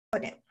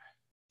Okay.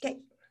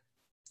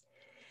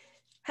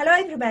 Hello,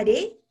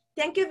 everybody.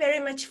 Thank you very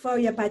much for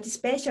your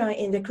participation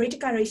in the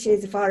Critical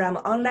Issues Forum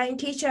online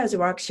teachers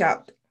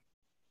workshop.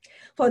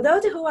 For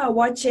those who are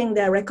watching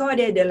the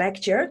recorded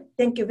lecture,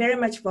 thank you very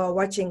much for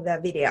watching the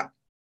video.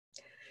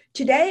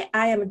 Today,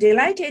 I am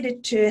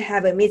delighted to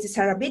have Ms.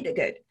 Sarah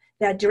Bidgood,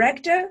 the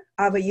Director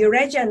of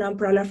Eurasia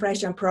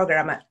Nonproliferation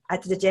Program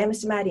at the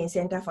James Madison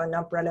Center for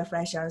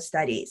Nonproliferation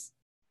Studies.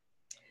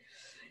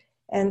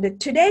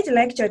 And today's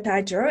lecture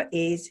title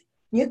is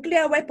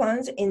Nuclear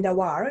Weapons in the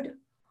World.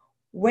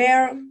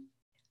 Where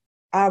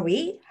are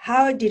we?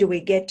 How did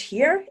we get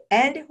here?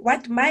 And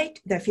what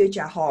might the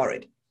future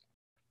hold?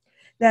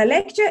 The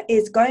lecture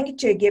is going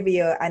to give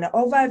you an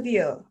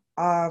overview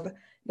of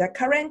the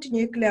current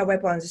nuclear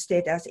weapons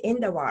status in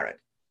the world.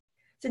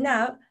 So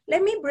now,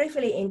 let me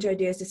briefly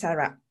introduce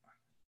Sarah.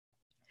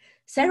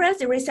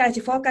 Sarah's research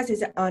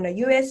focuses on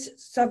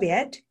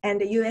US-Soviet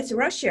and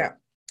US-Russia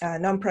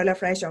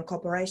non-proliferation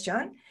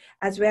cooperation,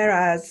 as well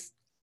as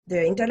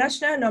the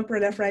international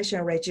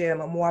non-proliferation regime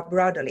more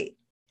broadly.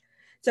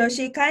 So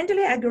she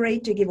kindly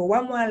agreed to give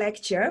one more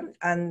lecture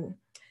on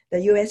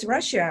the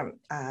US-Russia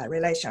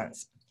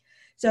relations.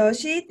 So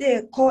she's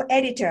the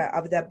co-editor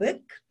of the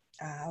book,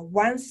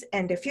 Once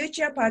and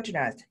Future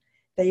Partners,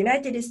 the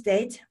United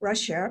States,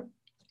 Russia,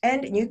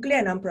 and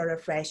Nuclear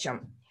Non-Proliferation,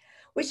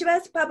 which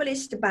was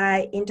published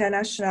by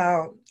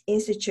International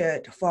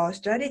Institute for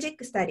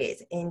Strategic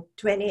Studies in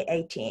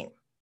 2018.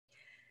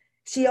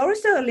 She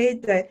also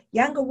leads the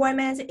Young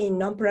Women in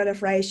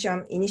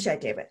Non-Proliferation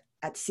Initiative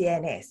at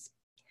CNS.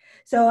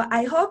 So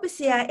I hope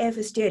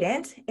CIF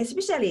students,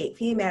 especially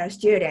female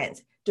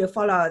students, to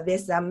follow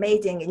this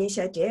amazing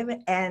initiative,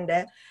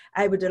 and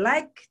I would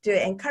like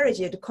to encourage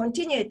you to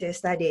continue to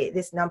study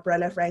this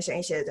non-proliferation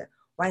issues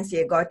once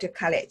you go to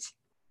college.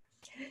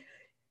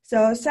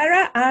 So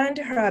Sarah earned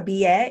her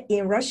BA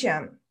in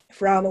Russian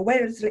from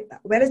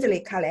Wellesley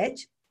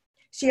College.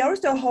 She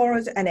also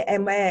holds an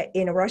MA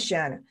in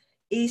Russian,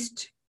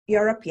 East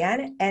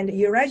European, and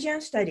Eurasian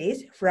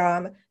Studies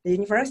from the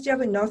University of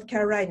North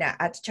Carolina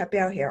at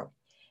Chapel Hill,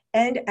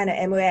 and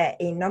an MA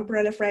in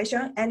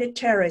Non-Proliferation and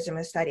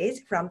Terrorism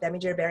Studies from the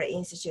Middlebury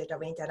Institute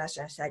of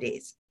International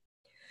Studies.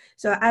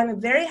 So I'm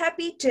very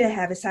happy to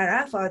have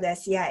Sarah for the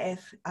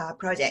CIF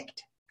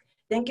project.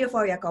 Thank you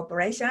for your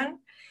cooperation.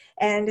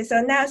 And so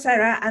now,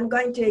 Sarah, I'm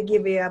going to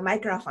give you a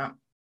microphone.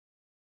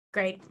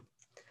 Great.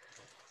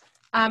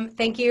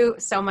 Thank you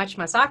so much,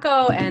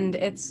 Masako, and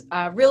it's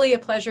really a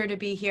pleasure to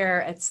be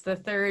here. It's the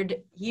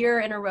third year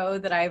in a row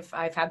that I've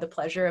had the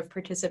pleasure of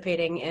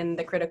participating in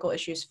the Critical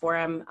Issues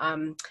Forum,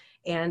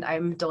 and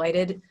I'm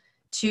delighted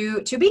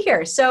to be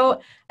here.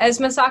 So, as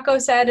Masako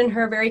said in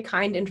her very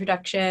kind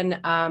introduction,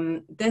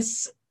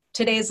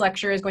 today's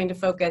lecture is going to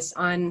focus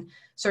on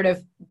sort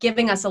of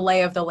giving us a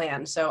lay of the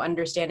land. So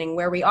understanding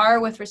where we are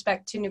with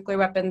respect to nuclear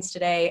weapons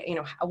today, you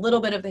know, a little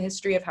bit of the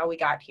history of how we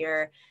got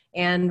here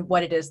and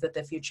what it is that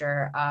the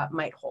future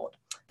might hold.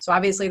 So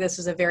obviously this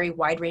is a very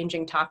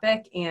wide-ranging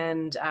topic,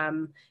 and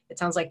it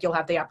sounds like you'll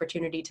have the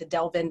opportunity to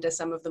delve into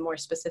some of the more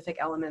specific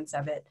elements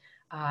of it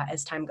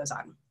as time goes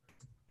on.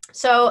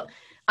 So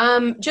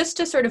just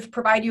to sort of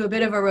provide you a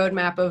bit of a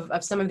roadmap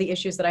of some of the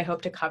issues that I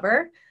hope to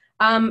cover.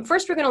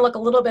 First, we're going to look a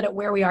little bit at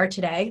where we are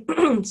today.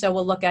 So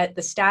we'll look at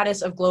the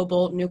status of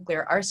global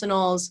nuclear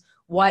arsenals,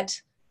 what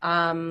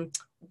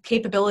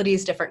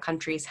capabilities different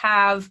countries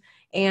have,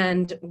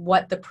 and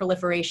what the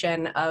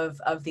proliferation of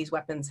these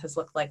weapons has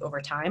looked like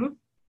over time.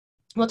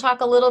 We'll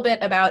talk a little bit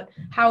about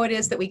how it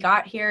is that we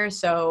got here.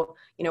 So,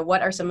 you know,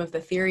 what are some of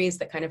the theories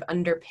that kind of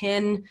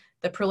underpin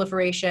the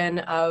proliferation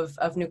of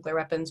nuclear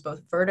weapons,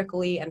 both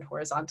vertically and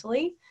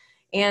horizontally.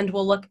 And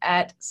we'll look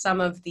at some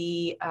of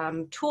the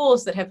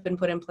tools that have been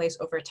put in place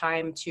over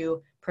time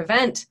to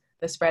prevent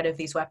the spread of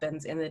these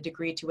weapons in the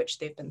degree to which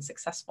they've been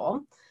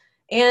successful.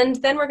 And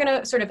then we're going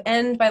to sort of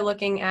end by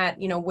looking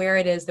at, you know, where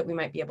it is that we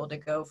might be able to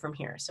go from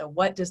here. So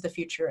what does the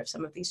future of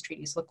some of these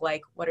treaties look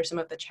like? What are some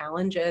of the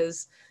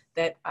challenges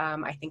that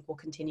I think we'll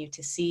continue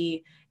to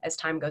see as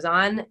time goes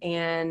on?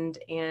 And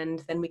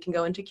then we can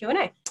go into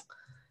Q&A.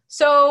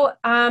 So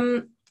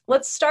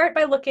let's start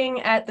by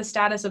looking at the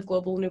status of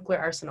global nuclear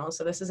arsenals.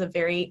 So this is a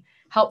very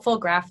helpful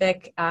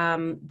graphic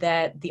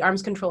that the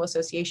Arms Control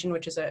Association,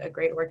 which is a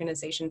great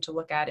organization to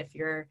look at if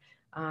you're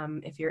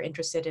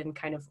interested in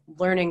kind of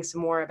learning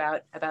some more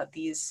about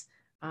these,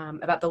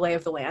 about the lay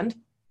of the land.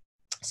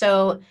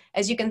 So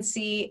as you can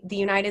see, the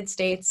United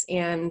States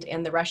and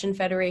the Russian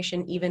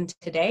Federation even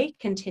today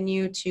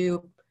continue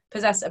to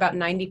possess about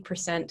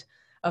 90%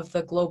 of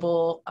the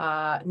global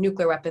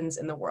nuclear weapons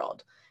in the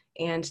world.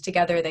 And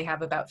together they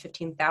have about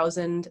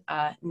 15,000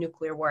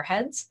 nuclear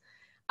warheads.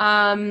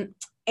 And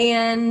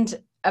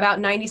about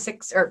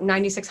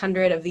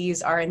 9,600 of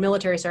these are in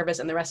military service,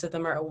 and the rest of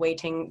them are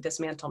awaiting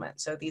dismantlement.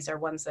 So these are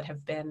ones that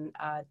have been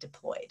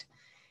deployed.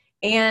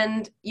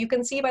 And you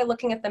can see by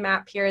looking at the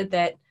map here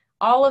that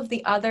all of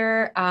the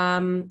other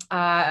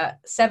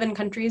 7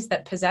 countries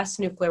that possess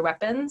nuclear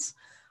weapons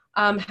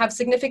have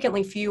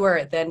significantly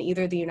fewer than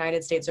either the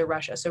United States or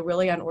Russia. So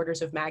really on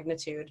orders of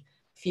magnitude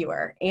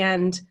fewer.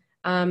 And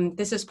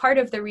This is part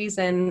of the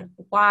reason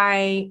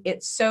why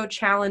it's so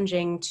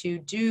challenging to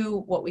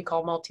do what we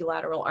call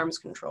multilateral arms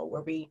control,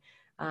 where we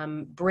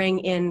bring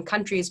in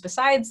countries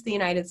besides the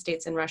United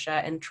States and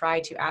Russia and try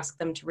to ask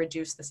them to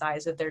reduce the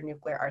size of their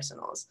nuclear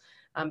arsenals.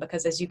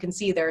 Because as you can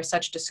see, there are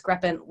such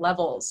discrepant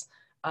levels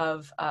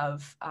of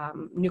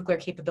nuclear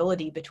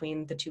capability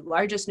between the two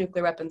largest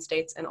nuclear weapon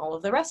states and all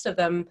of the rest of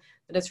them,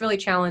 that it's really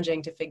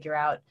challenging to figure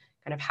out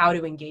kind of how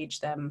to engage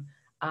them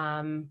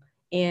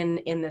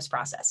in this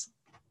process.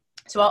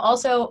 So I'll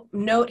also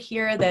note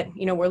here that,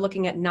 we're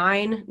looking at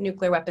 9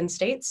 nuclear weapon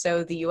states.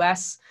 So the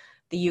US,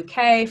 the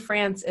UK,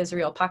 France,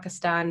 Israel,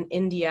 Pakistan,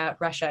 India,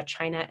 Russia,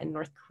 China, and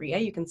North Korea.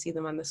 You can see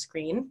them on the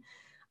screen.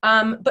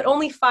 But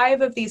only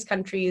 5 of these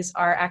countries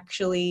are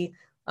actually,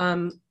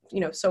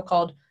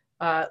 so-called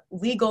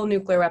legal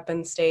nuclear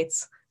weapon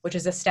states, which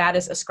is a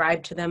status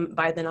ascribed to them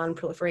by the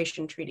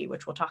Nonproliferation Treaty,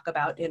 which we'll talk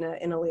about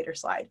in a later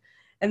slide.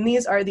 And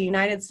these are the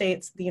United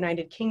States, the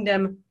United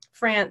Kingdom,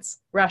 France,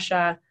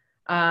 Russia,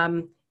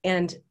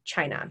 and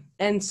China.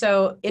 And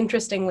so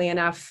interestingly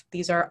enough,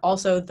 these are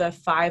also the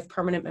 5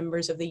 permanent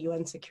members of the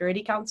UN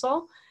Security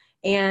Council.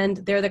 And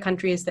they're the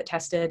countries that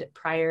tested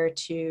prior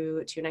to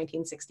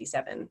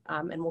 1967.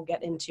 And we'll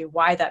get into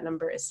why that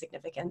number is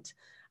significant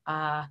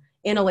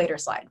in a later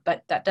slide.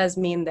 But that does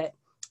mean that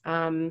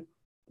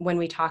when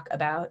we talk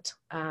about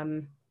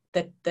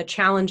the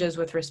challenges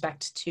with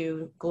respect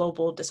to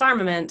global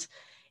disarmament,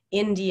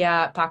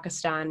 India,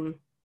 Pakistan,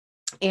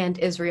 and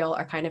Israel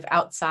are kind of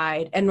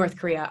outside, and North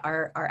Korea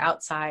are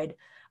outside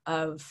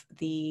of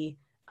the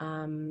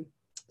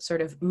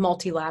sort of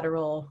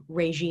multilateral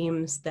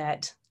regimes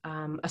that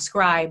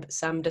ascribe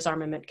some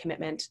disarmament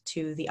commitment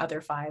to the other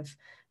 5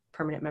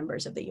 permanent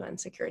members of the UN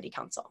Security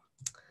Council.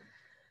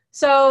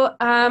 So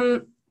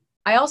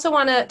I also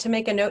want to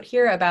make a note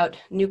here about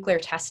nuclear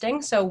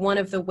testing. So one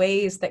of the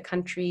ways that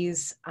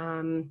countries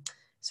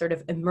sort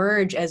of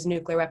emerge as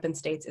nuclear weapon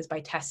states is by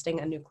testing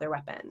a nuclear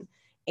weapon.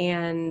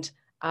 And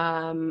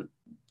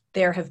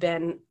there have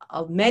been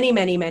many,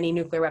 many, many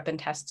nuclear weapon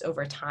tests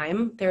over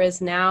time. There is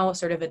now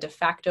sort of a de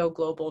facto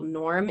global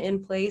norm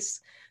in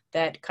place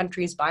that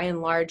countries by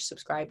and large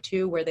subscribe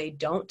to, where they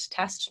don't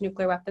test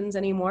nuclear weapons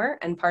anymore.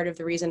 And part of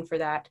the reason for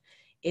that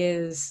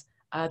is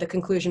the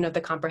conclusion of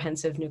the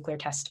Comprehensive Nuclear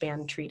Test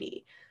Ban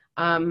Treaty.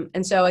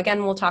 And so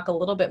again, we'll talk a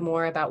little bit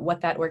more about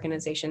what that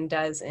organization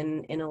does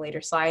in a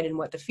later slide and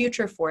what the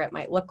future for it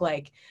might look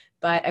like.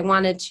 But I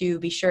wanted to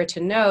be sure to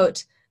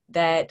note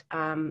that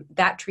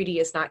that treaty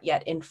is not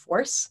yet in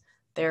force.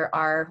 There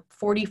are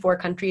 44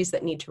 countries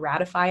that need to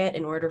ratify it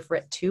in order for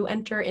it to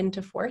enter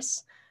into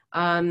force.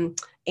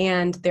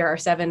 And there are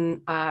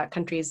 7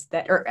 countries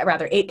that, or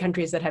rather 8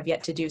 countries that have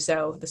yet to do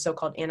so, the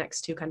so-called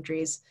Annex II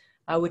countries,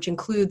 which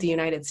include the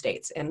United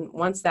States. And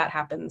once that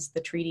happens, the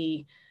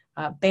treaty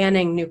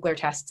banning nuclear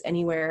tests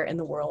anywhere in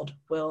the world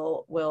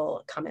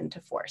will come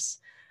into force.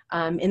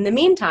 In the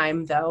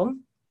meantime, though,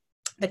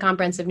 the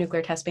Comprehensive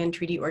Nuclear Test Ban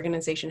Treaty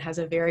Organization has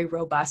a very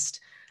robust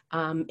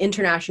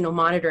international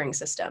monitoring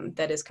system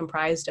that is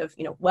comprised of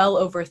well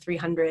over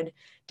 300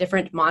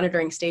 different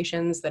monitoring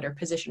stations that are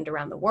positioned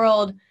around the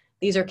world.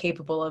 These are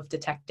capable of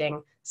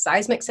detecting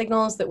seismic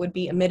signals that would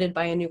be emitted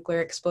by a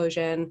nuclear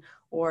explosion,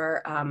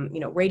 or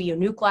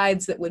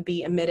radionuclides that would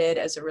be emitted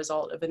as a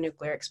result of a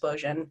nuclear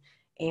explosion,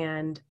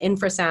 and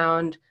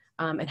infrasound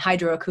and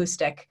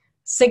hydroacoustic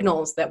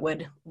signals that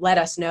would let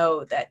us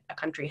know that a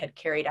country had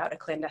carried out a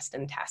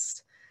clandestine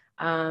test.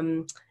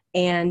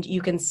 And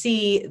you can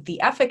see the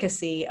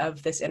efficacy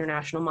of this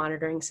international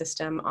monitoring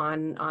system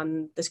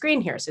on the screen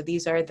here. So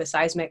these are the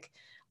seismic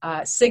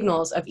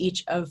signals of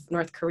each of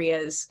North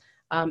Korea's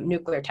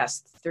nuclear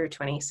tests through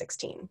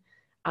 2016.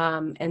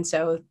 And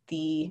so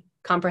the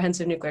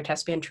Comprehensive Nuclear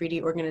Test Ban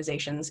Treaty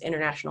Organization's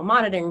international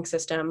monitoring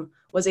system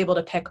was able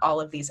to pick all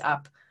of these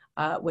up,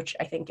 which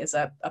I think is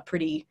a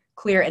pretty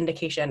clear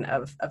indication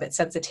of its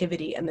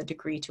sensitivity and the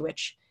degree to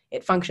which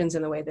it functions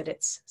in the way that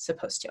it's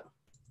supposed to.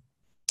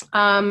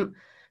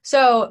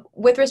 So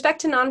with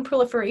respect to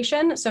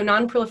nonproliferation, so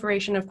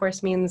nonproliferation, of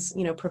course, means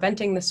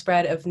preventing the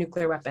spread of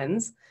nuclear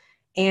weapons.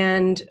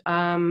 And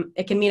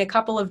it can mean a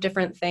couple of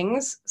different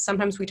things.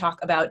 Sometimes we talk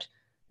about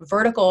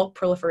vertical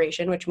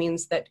proliferation, which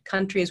means that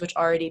countries which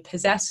already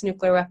possess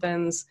nuclear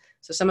weapons,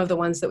 so some of the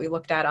ones that we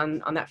looked at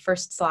on that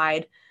first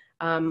slide,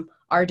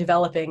 are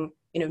developing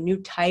new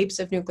types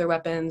of nuclear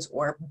weapons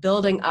or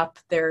building up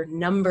their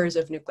numbers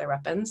of nuclear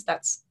weapons.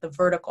 That's the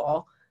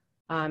vertical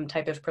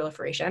type of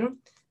proliferation.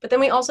 But then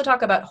we also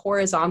talk about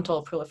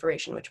horizontal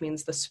proliferation, which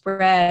means the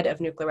spread of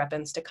nuclear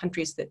weapons to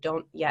countries that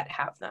don't yet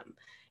have them.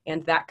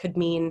 And that could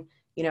mean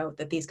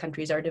that these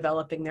countries are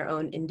developing their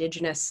own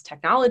indigenous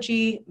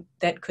technology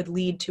that could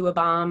lead to a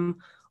bomb,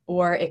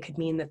 or it could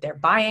mean that they're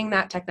buying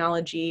that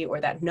technology or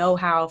that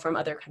know-how from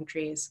other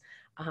countries.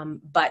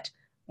 But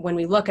when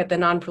we look at the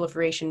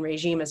nonproliferation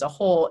regime as a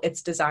whole,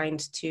 it's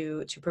designed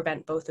to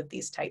prevent both of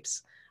these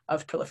types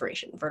of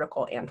proliferation,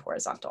 vertical and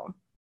horizontal.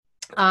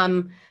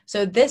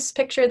 So this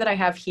picture that I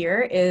have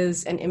here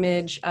is an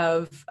image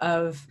of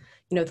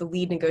the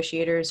lead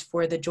negotiators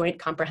for the Joint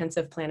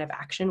Comprehensive Plan of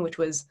Action, which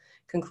was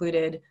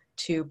concluded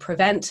to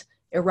prevent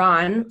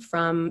Iran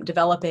from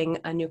developing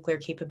a nuclear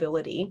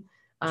capability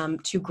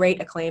to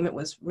great acclaim. It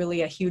was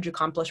really a huge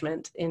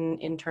accomplishment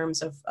in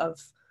terms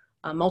of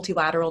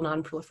multilateral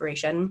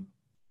nonproliferation.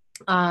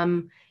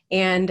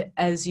 And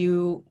as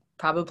you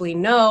probably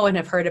know and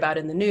have heard about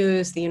in the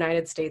news, the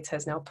United States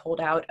has now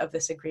pulled out of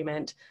this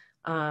agreement,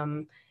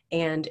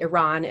 and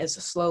Iran is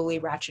slowly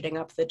ratcheting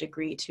up the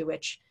degree to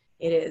which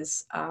it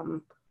is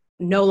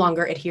no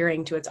longer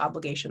adhering to its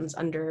obligations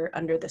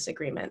under this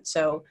agreement.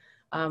 So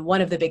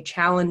one of the big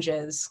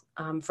challenges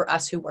for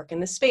us who work in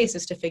this space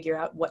is to figure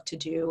out what to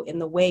do in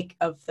the wake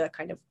of the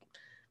kind of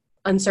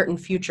uncertain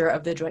future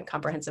of the Joint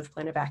Comprehensive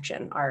Plan of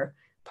Action. Our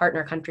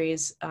partner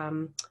countries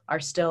are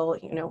still,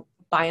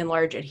 by and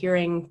large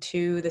adhering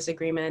to this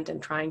agreement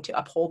and trying to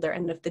uphold their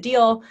end of the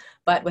deal,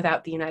 but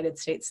without the United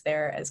States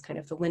there as kind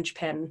of the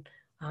linchpin,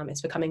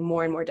 it's becoming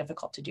more and more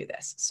difficult to do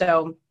this.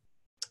 So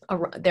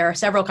there are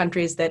several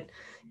countries that,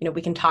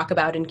 we can talk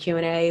about in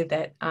Q&A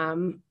that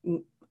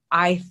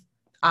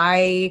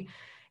I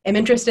am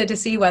interested to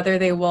see whether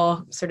they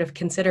will sort of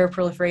consider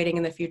proliferating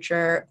in the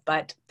future,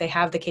 but they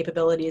have the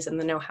capabilities and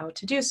the know-how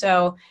to do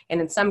so, and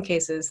in some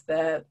cases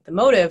the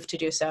motive to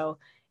do so.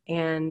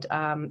 And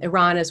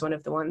Iran is one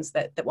of the ones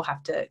that we'll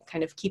have to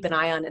kind of keep an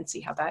eye on and see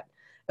how that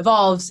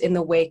evolves in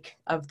the wake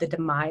of the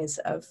demise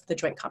of the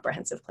Joint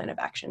Comprehensive Plan of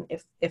Action,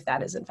 if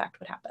that is in fact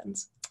what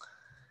happens.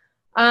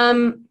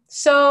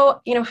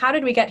 So, how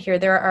did we get here?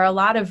 There are a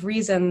lot of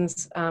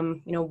reasons,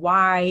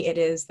 why it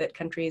is that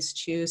countries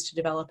choose to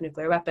develop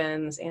nuclear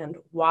weapons, and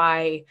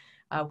why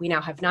we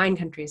now have 9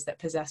 countries that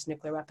possess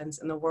nuclear weapons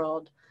in the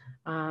world.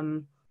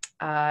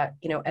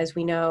 As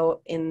we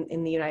know,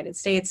 in the United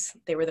States,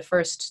 they were the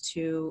first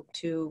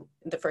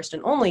the first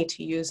and only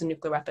to use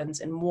nuclear weapons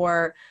in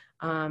war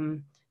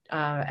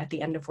at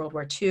the end of World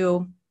War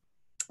II.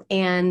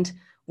 And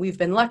we've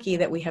been lucky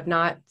that we have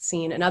not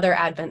seen another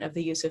advent of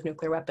the use of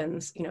nuclear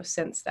weapons,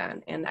 since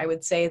then. And I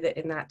would say that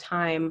in that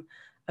time,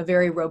 a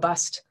very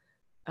robust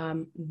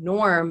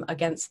norm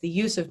against the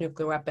use of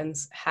nuclear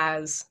weapons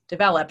has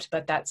developed,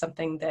 but that's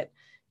something that,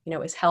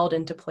 is held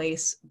into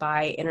place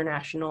by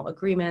international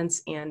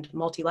agreements and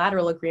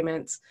multilateral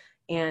agreements.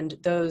 And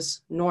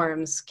those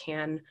norms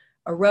can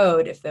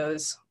erode if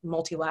those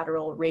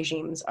multilateral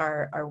regimes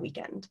are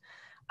weakened.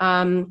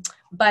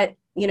 But,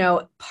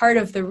 part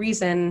of the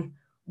reason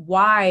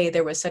why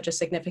there was such a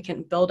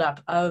significant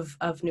buildup of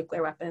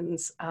nuclear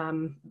weapons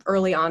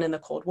early on in the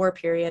Cold War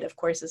period, of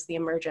course, is the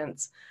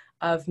emergence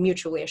of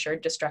mutually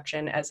assured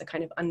destruction as a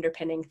kind of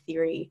underpinning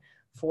theory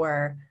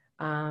for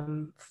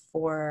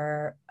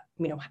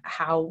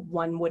how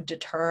one would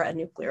deter a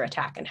nuclear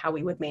attack and how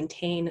we would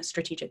maintain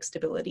strategic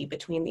stability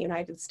between the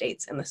United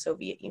States and the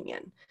Soviet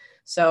Union.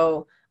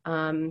 So,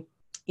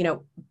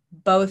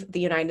 both the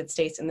United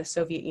States and the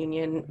Soviet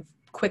Union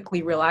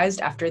quickly realized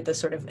after the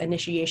sort of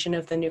initiation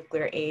of the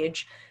nuclear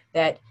age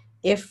that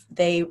if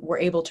they were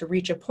able to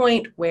reach a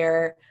point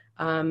where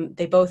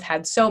they both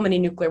had so many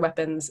nuclear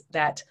weapons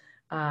that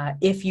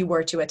if you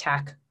were to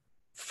attack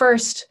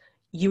first,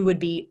 you would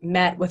be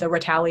met with a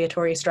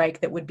retaliatory strike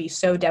that would be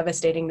so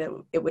devastating that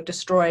it would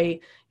destroy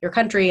your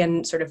country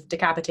and sort of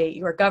decapitate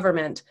your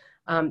government,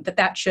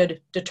 that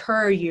should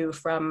deter you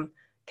from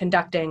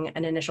conducting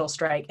an initial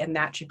strike, and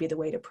that should be the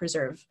way to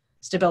preserve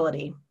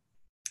stability.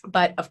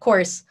 But of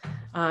course,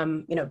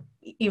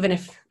 even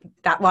if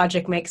that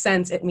logic makes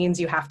sense, it means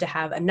you have to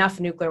have enough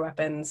nuclear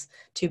weapons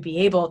to be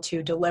able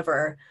to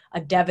deliver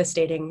a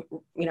devastating,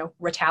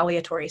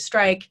 retaliatory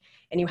strike.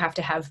 And you have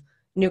to have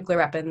nuclear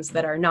weapons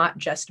that are not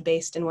just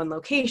based in one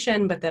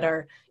location, but that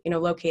are,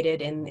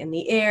 located in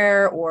the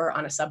air or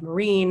on a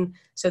submarine,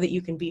 so that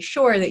you can be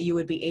sure that you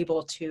would be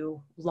able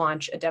to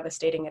launch a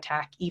devastating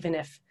attack, even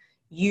if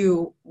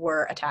you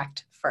were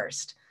attacked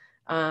first.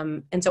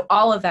 And so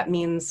all of that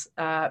means,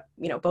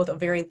 both a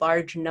very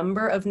large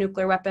number of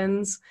nuclear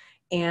weapons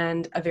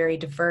and a very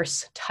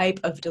diverse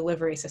type of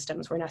delivery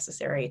systems were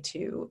necessary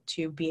to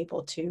be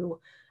able to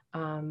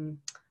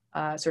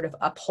sort of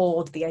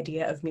uphold the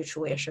idea of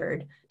mutually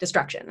assured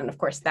destruction. And of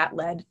course, that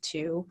led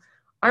to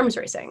arms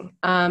racing.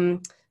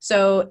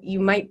 So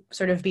you might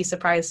sort of be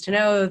surprised to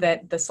know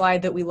that the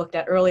slide that we looked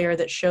at earlier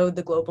that showed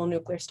the global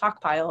nuclear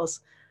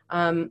stockpiles,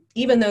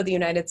 even though the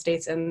United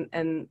States and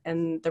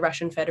the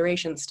Russian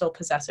Federation still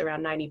possess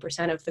around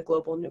 90% of the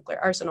global nuclear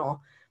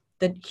arsenal,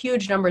 the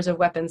huge numbers of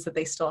weapons that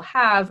they still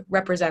have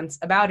represents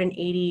about an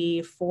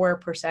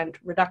 84%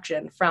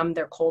 reduction from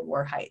their Cold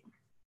War height.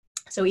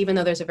 So even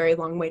though there's a very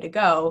long way to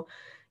go,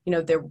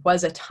 there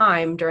was a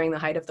time during the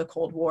height of the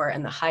Cold War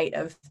and the height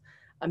of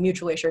a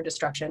mutually assured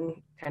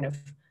destruction kind of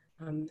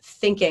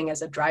thinking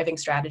as a driving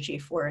strategy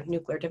for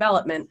nuclear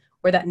development,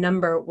 where that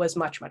number was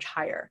much, much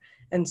higher.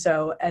 And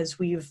so as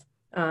we've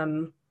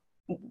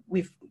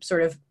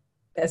sort of,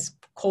 as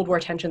Cold War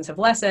tensions have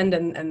lessened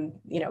and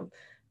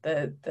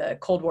the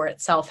Cold War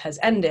itself has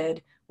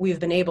ended,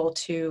 we've been able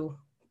to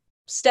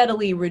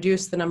steadily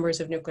reduce the numbers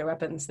of nuclear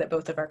weapons that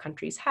both of our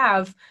countries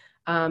have,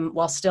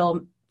 while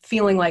still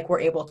feeling like we're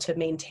able to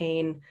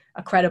maintain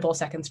a credible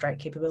second strike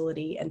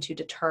capability and to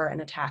deter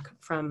an attack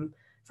from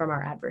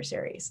our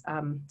adversaries.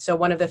 So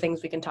one of the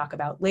things we can talk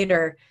about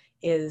later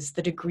is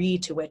the degree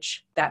to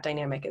which that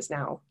dynamic is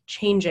now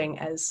changing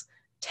as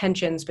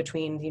tensions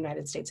between the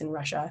United States and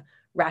Russia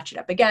ratchet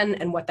up again,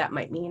 and what that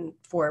might mean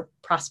for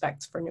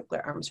prospects for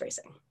nuclear arms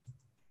racing.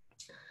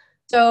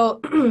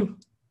 So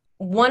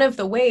one of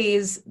the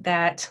ways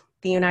that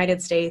the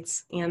United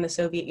States and the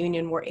Soviet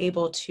Union were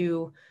able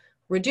to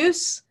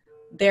reduce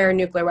their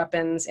nuclear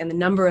weapons and the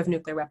number of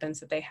nuclear weapons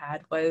that they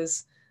had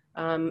was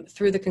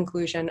through the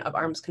conclusion of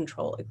arms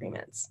control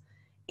agreements.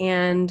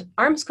 And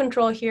arms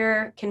control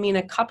here can mean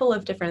a couple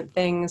of different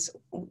things.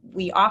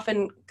 We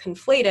often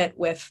conflate it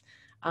with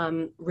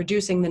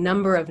reducing the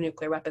number of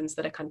nuclear weapons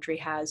that a country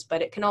has,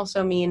 but it can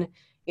also mean,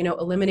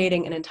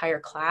 eliminating an entire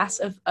class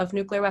of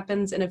nuclear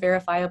weapons in a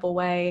verifiable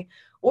way,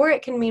 or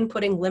it can mean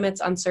putting limits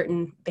on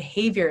certain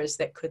behaviors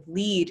that could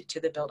lead to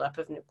the buildup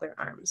of nuclear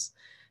arms.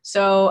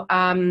 So,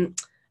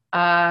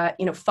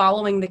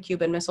 following the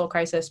Cuban Missile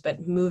Crisis,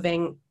 but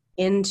moving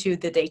into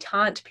the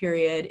détente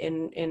period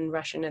in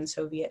Russian and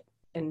Soviet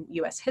and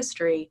US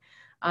history,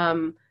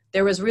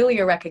 there was really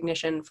a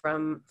recognition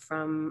from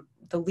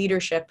the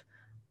leadership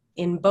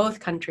in both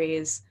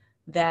countries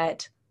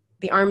that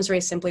the arms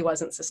race simply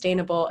wasn't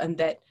sustainable, and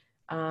that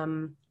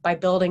by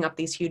building up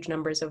these huge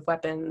numbers of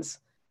weapons,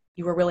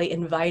 you were really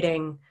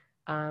inviting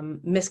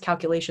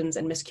miscalculations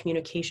and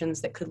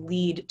miscommunications that could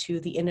lead to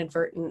the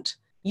inadvertent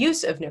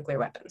use of nuclear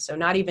weapons. So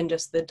not even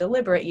just the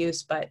deliberate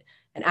use, but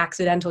an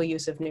accidental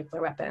use of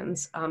nuclear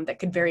weapons that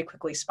could very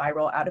quickly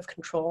spiral out of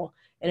control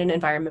in an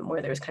environment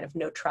where there was kind of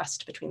no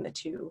trust between the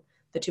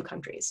two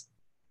countries.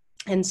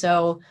 And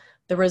so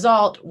the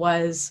result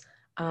was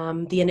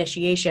the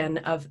initiation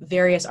of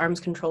various arms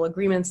control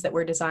agreements that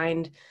were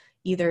designed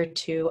either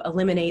to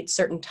eliminate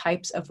certain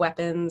types of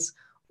weapons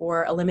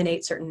or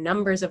eliminate certain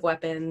numbers of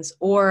weapons,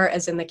 or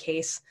as in the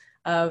case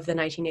of the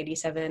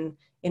 1987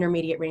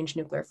 Intermediate Range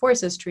Nuclear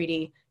Forces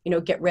Treaty,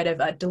 get rid of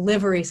a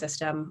delivery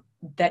system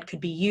that could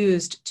be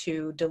used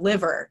to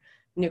deliver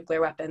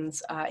nuclear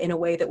weapons in a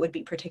way that would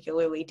be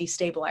particularly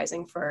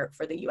destabilizing for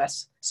the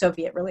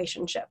US-Soviet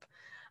relationship.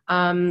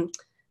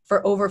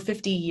 For over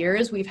 50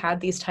 years, we've had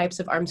these types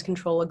of arms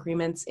control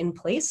agreements in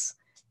place.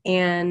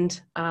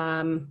 And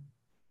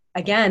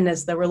again,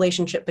 as the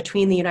relationship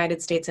between the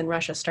United States and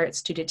Russia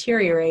starts to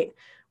deteriorate,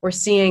 we're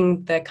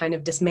seeing the kind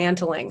of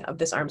dismantling of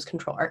this arms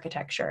control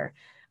architecture.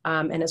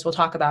 And as we'll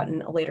talk about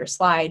in a later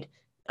slide,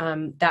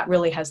 that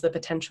really has the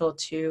potential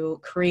to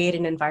create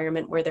an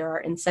environment where there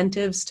are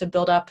incentives to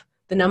build up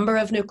the number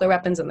of nuclear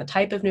weapons and the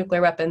type of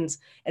nuclear weapons,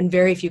 and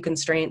very few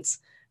constraints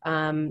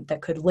that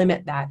could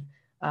limit that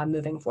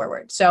moving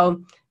forward.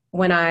 So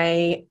when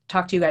I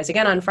talk to you guys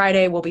again on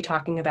Friday, we'll be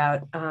talking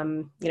about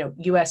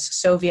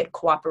US-Soviet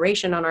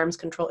cooperation on arms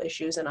control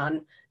issues and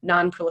on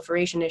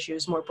non-proliferation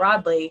issues more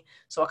broadly.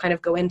 So I'll kind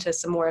of go into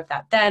some more of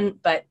that then,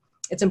 but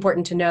it's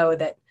important to know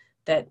that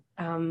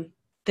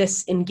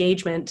this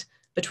engagement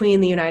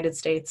between the United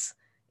States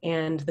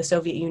and the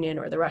Soviet Union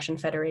or the Russian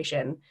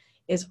Federation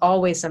is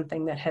always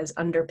something that has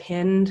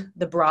underpinned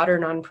the broader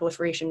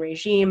non-proliferation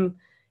regime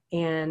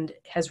and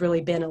has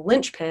really been a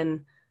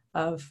linchpin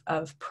of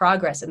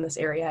progress in this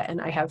area. And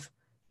I have,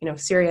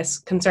 serious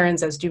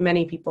concerns, as do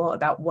many people,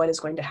 about what is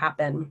going to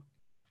happen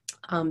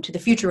to the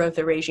future of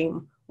the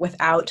regime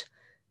without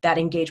that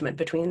engagement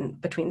between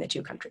the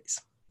two countries.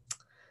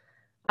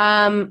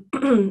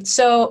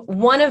 So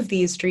one of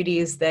these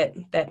treaties that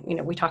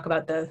we talk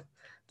about, the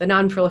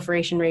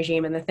non-proliferation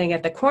regime, and the thing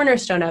at the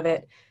cornerstone of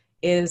it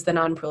is the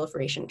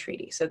Non-Proliferation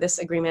Treaty. So this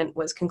agreement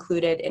was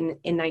concluded in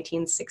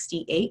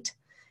 1968,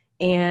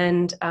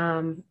 and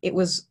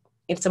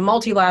it's a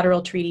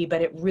multilateral treaty,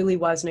 but it really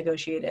was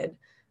negotiated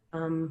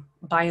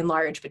by and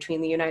large between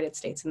the United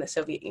States and the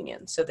Soviet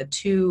Union. So the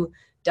two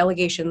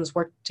delegations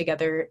worked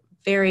together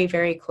very,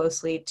 very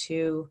closely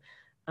to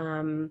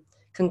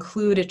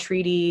conclude a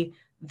treaty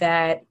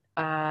that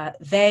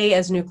they,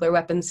 as nuclear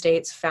weapon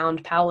states,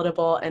 found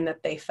palatable, and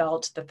that they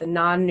felt that the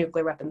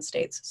non-nuclear weapon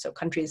states, so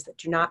countries that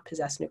do not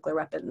possess nuclear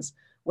weapons,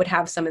 would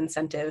have some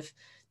incentive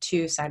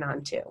to sign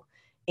on to.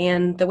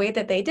 And the way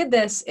that they did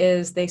this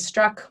is they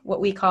struck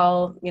what we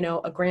call,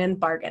 a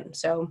grand bargain.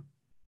 So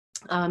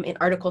in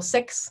Article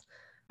 6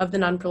 of the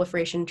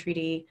Non-Proliferation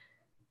Treaty,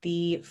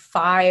 the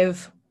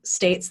 5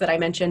 states that I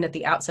mentioned at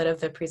the outset of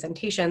the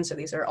presentation, so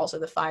these are also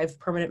the 5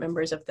 permanent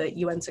members of the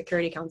UN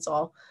Security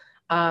Council,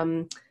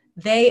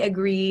 they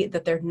agree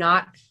that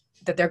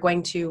they're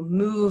going to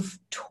move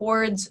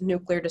towards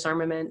nuclear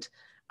disarmament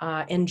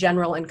in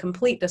general and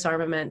complete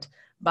disarmament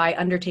by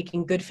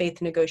undertaking good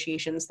faith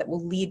negotiations that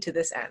will lead to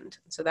this end.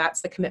 So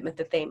that's the commitment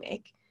that they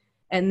make.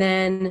 And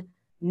then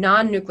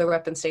non-nuclear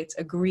weapon states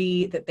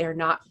agree that they're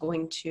not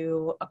going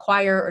to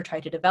acquire or try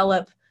to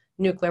develop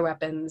nuclear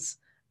weapons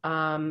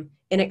in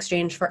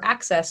exchange for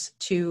access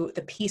to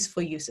the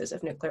peaceful uses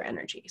of nuclear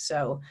energy.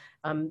 So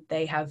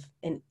they have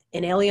an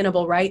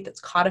inalienable right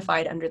that's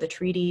codified under the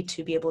treaty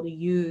to be able to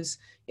use,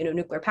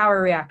 nuclear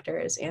power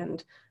reactors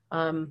and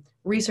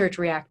research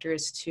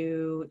reactors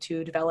to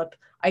develop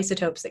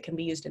isotopes that can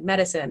be used in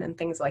medicine and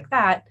things like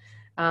that.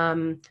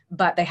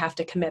 but they have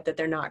to commit that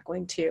they're not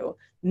going to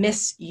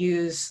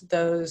misuse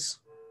those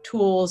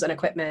tools and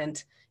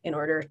equipment in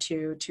order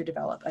to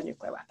develop a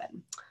nuclear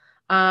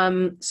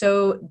weapon.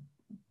 So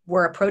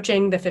we're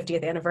approaching the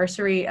 50th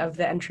anniversary of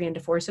the entry into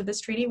force of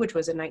this treaty, which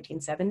was in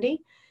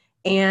 1970.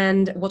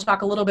 And we'll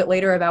talk a little bit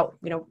later about,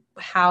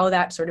 how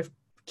that sort of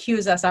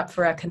cues us up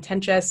for a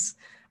contentious,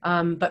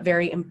 but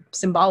very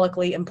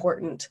symbolically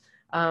important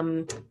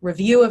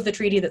review of the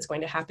treaty that's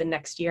going to happen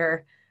next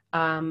year.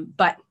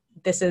 But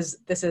this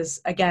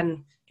is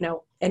again,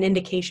 an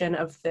indication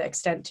of the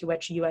extent to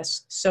which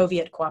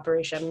U.S.-Soviet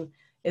cooperation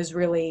is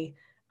really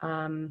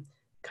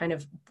kind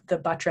of the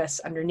buttress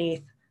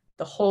underneath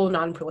the whole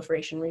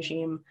non-proliferation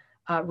regime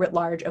writ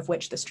large, of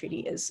which this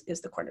treaty is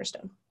the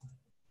cornerstone.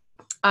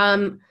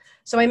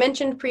 So I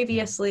mentioned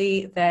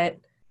previously that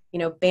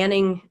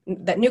banning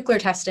that nuclear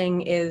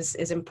testing is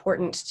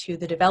important to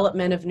the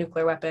development of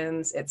nuclear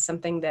weapons. It's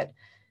something that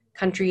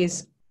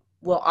countries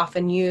will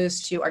often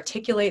use to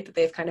articulate that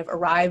they've kind of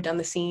arrived on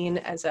the scene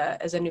as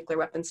a nuclear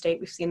weapon state.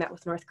 We've seen that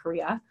with North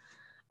Korea.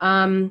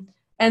 And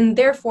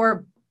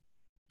therefore,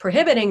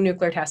 prohibiting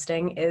nuclear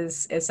testing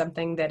is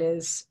something that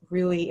is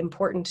really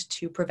important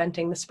to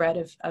preventing the spread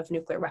of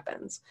nuclear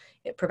weapons.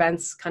 It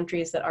prevents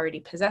countries that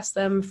already possess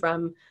them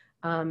from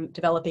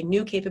developing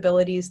new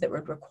capabilities that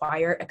would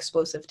require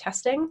explosive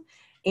testing.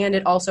 And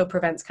it also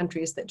prevents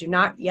countries that do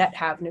not yet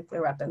have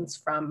nuclear weapons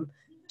from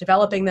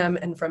developing them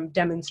and from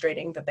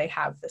demonstrating that they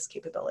have this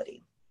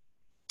capability.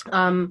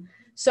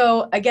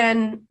 So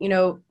again,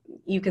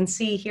 you can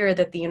see here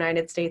that the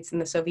United States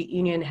and the Soviet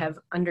Union have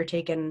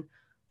undertaken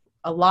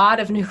a lot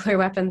of nuclear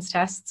weapons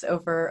tests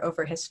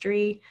over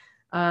history,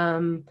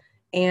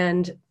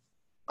 and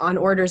on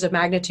orders of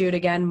magnitude,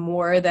 again,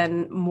 more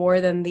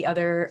than the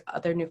other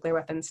nuclear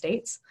weapon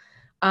states.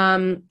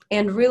 And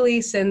really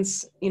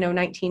since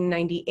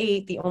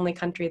 1998, the only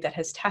country that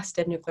has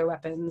tested nuclear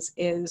weapons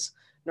is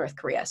North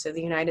Korea. So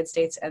the United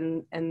States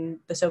and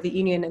the Soviet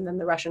Union and then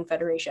the Russian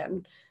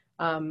Federation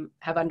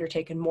have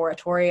undertaken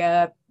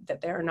moratoria that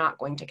they're not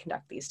going to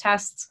conduct these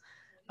tests.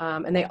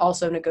 And they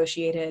also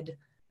negotiated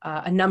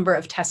a number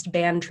of test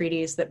ban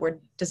treaties that were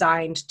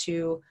designed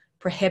to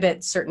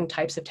prohibit certain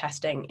types of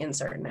testing in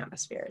certain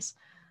atmospheres.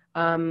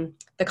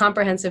 The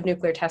Comprehensive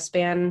Nuclear Test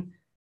Ban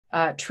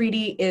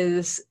Treaty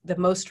is the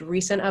most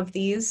recent of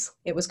these.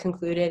 It was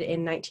concluded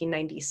in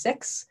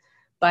 1996,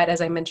 but as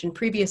I mentioned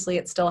previously,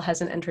 it still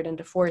hasn't entered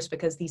into force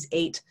because these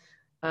 8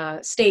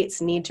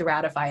 states need to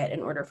ratify it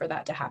in order for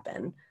that to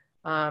happen.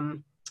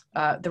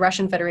 The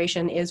Russian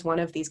Federation is one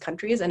of these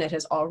countries, and it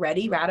has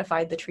already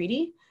ratified the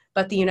treaty,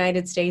 but the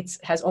United States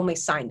has only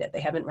signed it.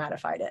 They haven't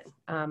ratified it.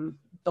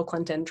 Bill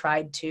Clinton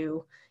tried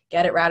to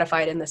get it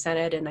ratified in the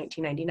Senate in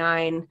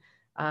 1999,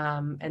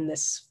 and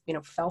this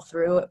fell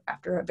through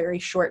after a very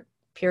short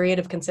period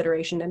of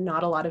consideration and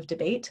not a lot of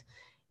debate.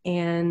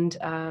 And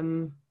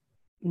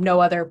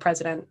no other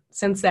president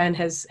since then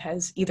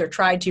has either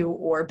tried to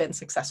or been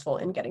successful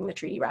in getting the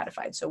treaty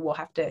ratified. So we'll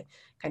have to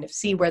kind of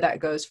see where that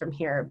goes from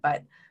here.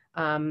 But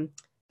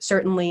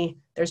certainly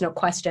there's no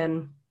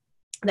question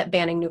that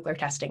banning nuclear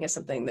testing is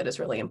something that is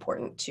really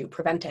important to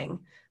preventing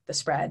the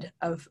spread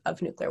of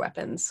nuclear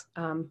weapons,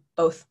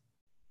 both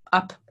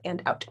up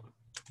and out.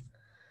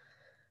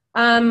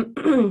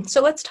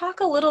 So let's talk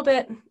a little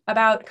bit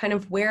about kind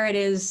of where it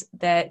is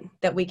that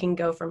we can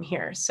go from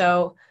here.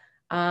 So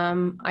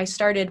I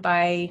started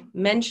by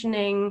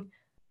mentioning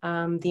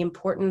the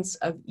importance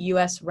of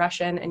US,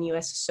 Russian, and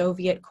US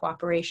Soviet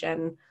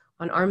cooperation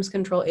on arms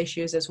control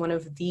issues as one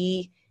of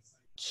the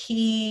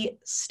key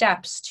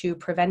steps to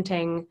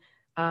preventing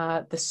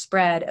the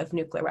spread of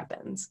nuclear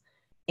weapons.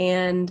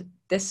 And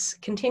this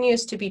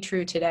continues to be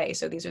true today.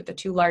 So these are the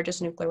 2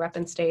 largest nuclear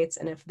weapon states,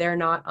 and if they're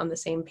not on the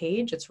same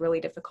page, it's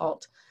really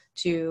difficult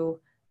to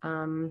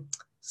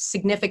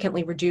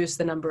significantly reduce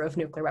the number of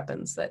nuclear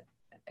weapons that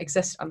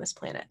exist on this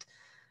planet.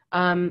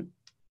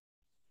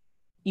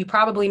 You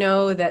probably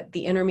know that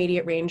the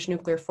Intermediate Range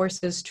Nuclear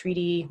Forces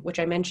Treaty, which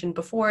I mentioned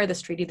before,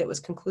 this treaty that was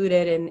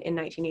concluded in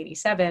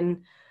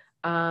 1987,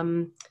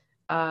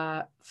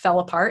 fell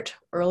apart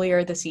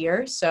earlier this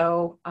year.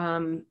 So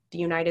the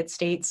United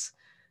States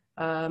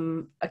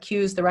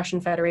accused the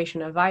Russian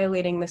Federation of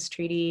violating this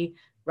treaty.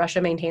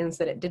 Russia maintains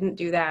that it didn't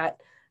do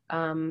that.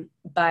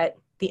 But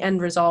the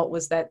end result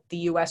was that the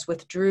US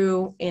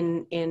withdrew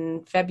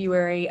in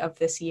February of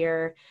this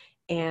year.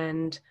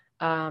 And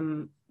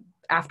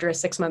after a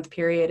 6-month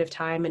period of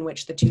time in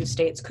which the 2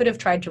 states could have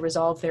tried to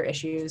resolve their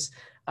issues,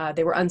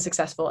 they were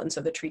unsuccessful. And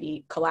so the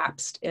treaty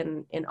collapsed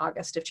in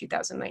August of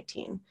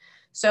 2019.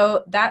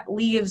 So that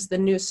leaves the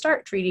New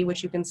START treaty,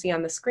 which you can see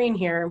on the screen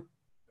here,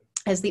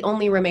 as the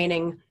only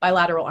remaining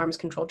bilateral arms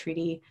control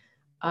treaty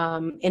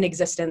in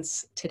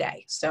existence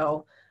today.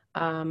 So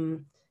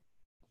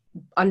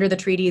under the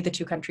treaty, the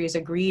 2 countries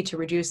agree to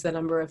reduce the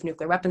number of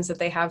nuclear weapons that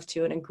they have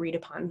to an agreed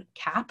upon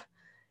cap.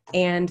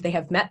 And they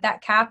have met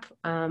that cap.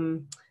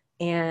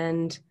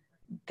 And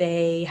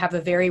they have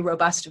a very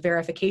robust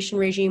verification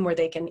regime where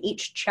they can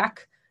each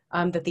check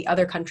that the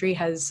other country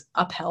has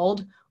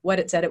upheld what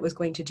it said it was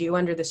going to do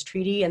under this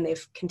treaty, and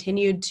they've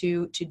continued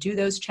to do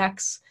those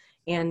checks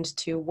and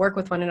to work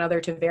with one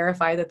another to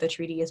verify that the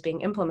treaty is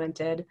being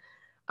implemented.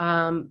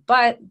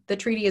 But the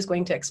treaty is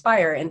going to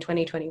expire in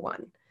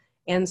 2021.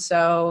 And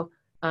so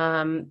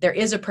there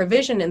is a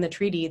provision in the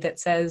treaty that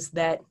says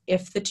that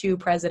if the two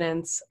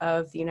presidents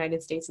of the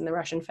United States and the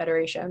Russian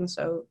Federation,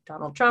 so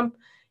Donald Trump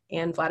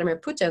and Vladimir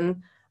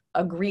Putin,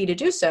 agree to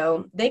do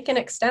so, they can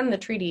extend the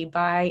treaty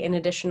by an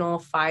additional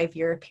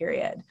 5-year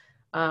period.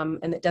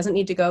 And it doesn't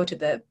need to go to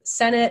the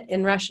Senate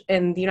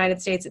in the United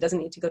States. It doesn't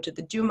need to go to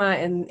the Duma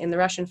in the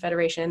Russian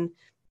Federation.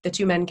 The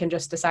two men can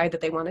just decide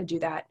that they want to do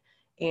that,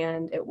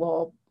 and it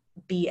will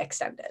be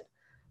extended.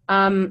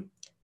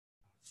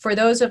 For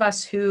those of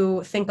us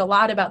who think a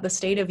lot about the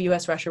state of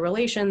US-Russia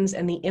relations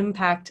and the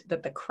impact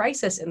that the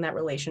crisis in that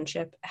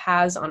relationship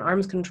has on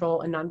arms control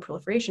and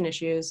non-proliferation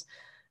issues,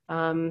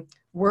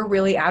 we're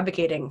really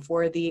advocating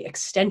for the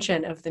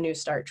extension of the New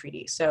START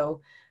treaty.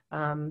 So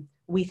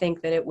we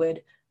think that it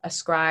would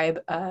ascribe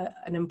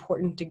an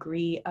important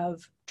degree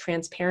of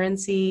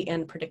transparency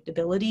and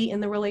predictability in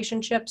the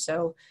relationship.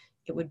 So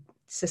it would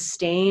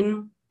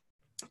sustain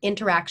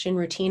interaction,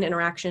 routine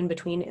interaction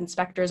between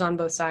inspectors on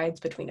both sides,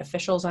 between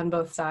officials on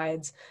both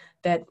sides,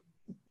 that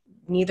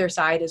neither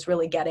side is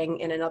really getting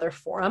in another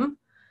forum.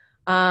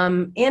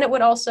 And it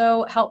would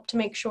also help to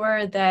make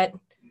sure that,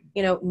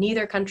 you know,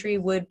 neither country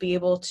would be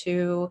able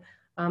to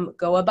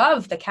go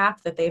above the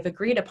cap that they've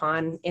agreed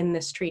upon in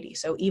this treaty.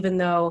 So even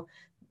though,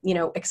 you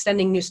know,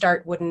 extending New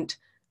START wouldn't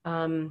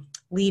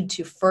lead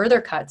to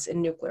further cuts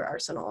in nuclear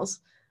arsenals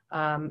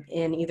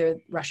in either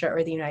Russia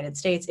or the United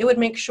States, it would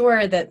make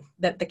sure that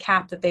the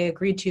cap that they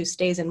agreed to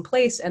stays in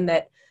place, and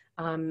that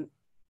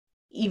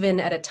even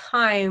at a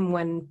time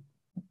when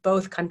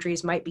both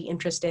countries might be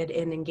interested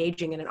in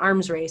engaging in an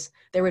arms race,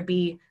 there would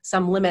be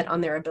some limit on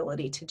their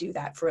ability to do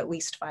that for at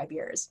least 5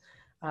 years,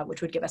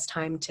 which would give us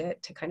time to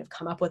kind of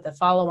come up with a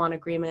follow-on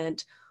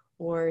agreement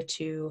or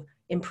to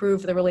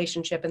improve the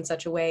relationship in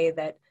such a way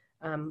that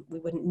we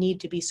wouldn't need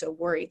to be so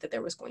worried that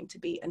there was going to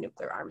be a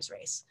nuclear arms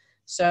race.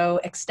 So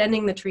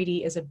extending the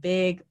treaty is a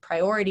big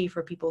priority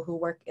for people who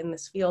work in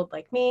this field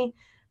like me.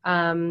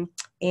 And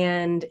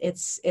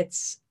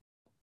it's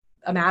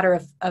a matter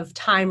of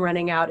time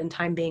running out and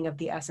time being of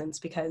the essence,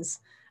 because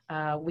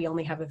we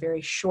only have a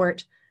very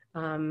short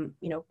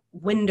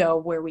window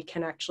where we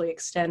can actually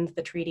extend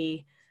the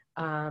treaty.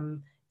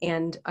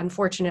 And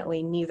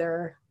unfortunately,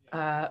 neither,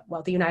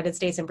 the United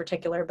States in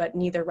particular, but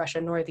neither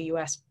Russia nor the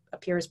US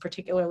appears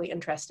particularly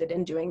interested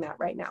in doing that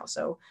right now.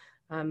 So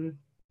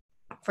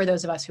for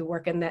those of us who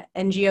work in the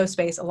NGO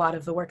space, a lot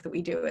of the work that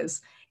we do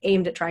is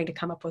aimed at trying to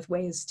come up with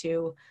ways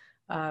to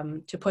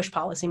push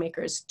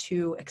policymakers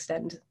to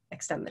extend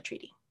the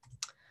treaty.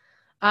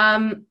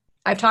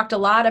 I've talked a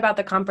lot about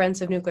the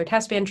Comprehensive Nuclear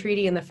Test Ban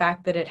Treaty and the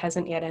fact that it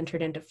hasn't yet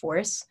entered into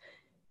force.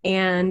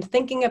 And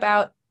thinking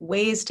about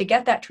ways to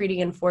get that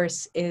treaty in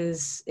force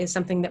is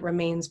something that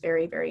remains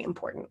very, very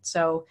important.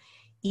 So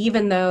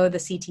even though the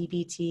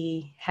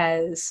CTBT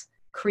has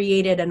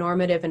created a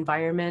normative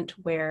environment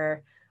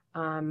where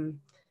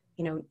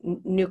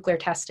nuclear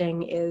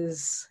testing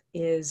is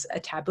a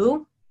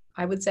taboo,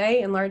 I would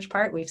say, in large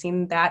part. We've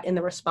seen that in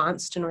the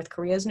response to North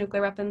Korea's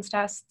nuclear weapons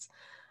tests.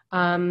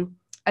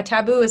 A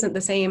taboo isn't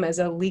the same as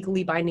a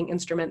legally binding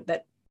instrument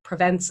that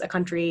prevents a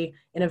country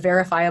in a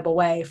verifiable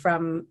way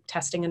from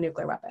testing a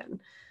nuclear weapon.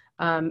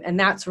 And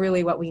that's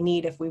really what we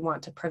need if we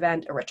want to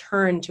prevent a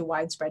return to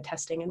widespread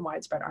testing and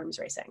widespread arms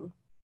racing.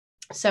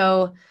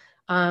 So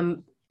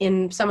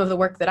in some of the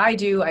work that I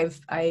do,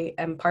 I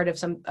am part of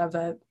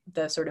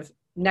the sort of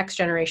next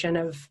generation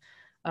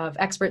of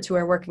experts who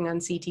are working on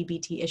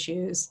CTBT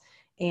issues.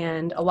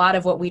 And a lot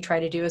of what we try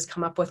to do is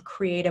come up with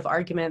creative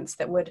arguments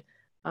that would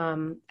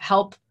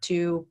help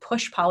to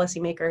push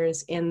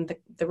policymakers in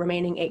the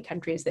remaining 8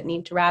 countries that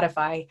need to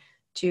ratify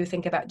to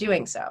think about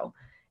doing so.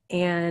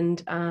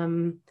 And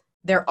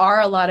there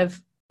are a lot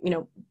of,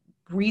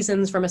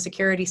 reasons from a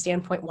security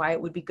standpoint why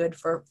it would be good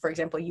for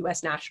example,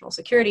 US national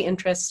security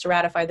interests to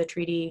ratify the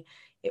treaty.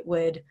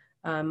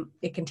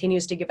 It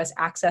continues to give us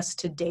access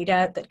to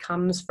data that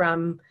comes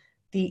from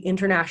the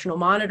international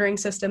monitoring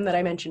system that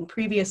I mentioned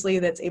previously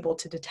that's able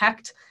to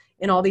detect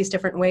in all these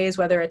different ways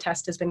whether a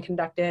test has been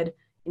conducted.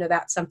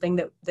 That's something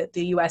that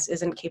the US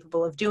isn't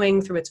capable of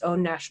doing through its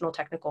own national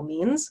technical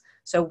means.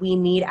 So we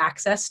need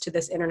access to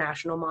this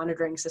international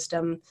monitoring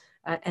system,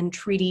 and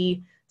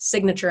treaty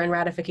signature and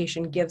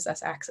ratification gives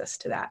us access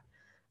to that.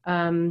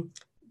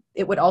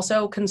 It would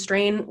also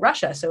constrain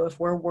Russia. So if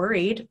we're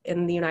worried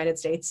in the United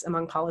States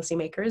among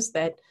policymakers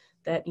that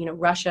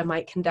Russia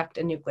might conduct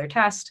a nuclear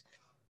test,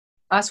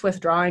 us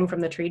withdrawing from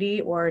the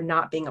treaty or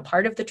not being a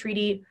part of the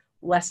treaty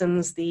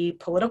lessens the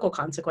political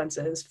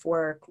consequences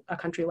for a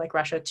country like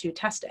Russia to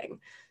testing.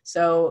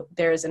 So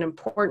there's an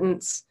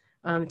importance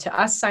to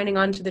us signing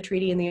on to the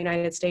treaty in the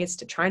United States,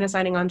 to China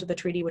signing on to the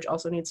treaty, which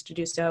also needs to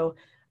do so.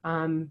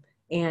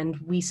 And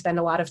we spend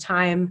a lot of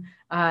time,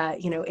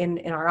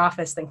 in our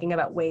office thinking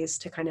about ways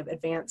to kind of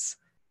advance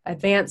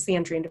the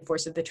entry into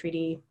force of the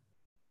treaty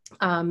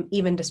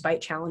even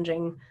despite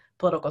challenging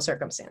political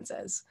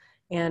circumstances.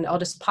 And I'll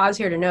just pause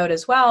here to note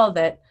as well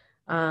that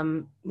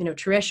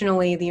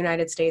traditionally the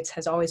United States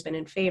has always been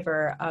in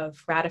favor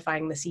of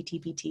ratifying the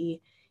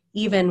CTBT,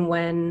 even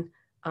when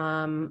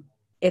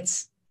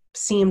it's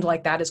seemed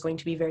like that is going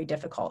to be very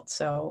difficult.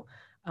 So,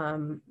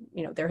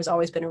 there has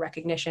always been a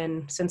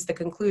recognition since the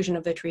conclusion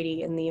of the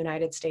treaty in the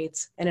United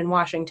States and in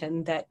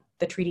Washington that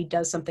the treaty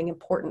does something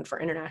important for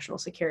international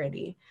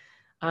security.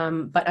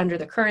 But under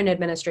the current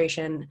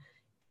administration,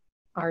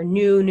 our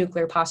new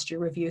nuclear posture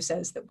review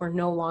says that we're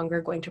no longer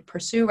going to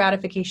pursue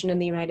ratification in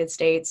the United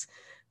States.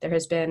 There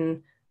has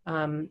been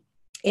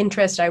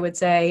interest, I would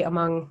say,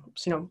 among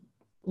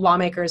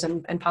lawmakers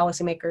and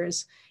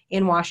policymakers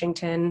in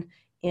Washington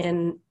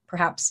in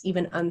perhaps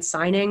even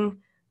unsigning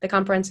the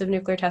Comprehensive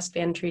Nuclear Test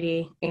Ban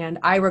Treaty. And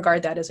I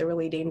regard that as a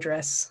really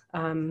dangerous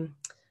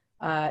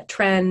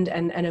trend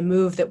and a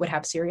move that would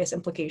have serious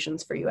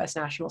implications for U.S.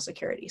 national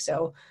security.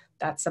 So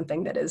that's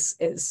something that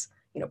is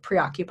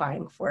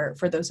preoccupying for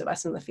those of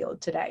us in the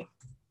field today.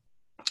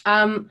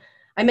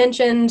 I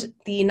mentioned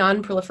the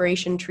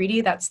Nonproliferation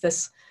Treaty. That's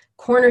this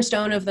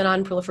cornerstone of the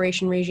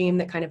nonproliferation regime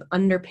that kind of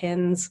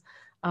underpins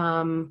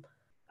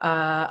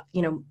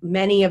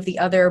many of the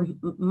other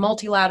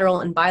multilateral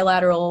and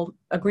bilateral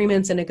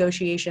agreements and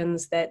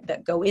negotiations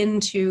that go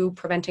into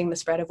preventing the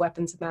spread of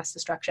weapons of mass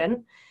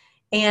destruction.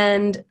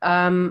 And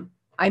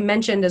I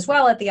mentioned as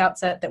well at the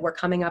outset that we're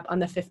coming up on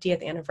the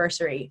 50th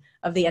anniversary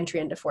of the entry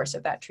into force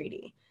of that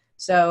treaty.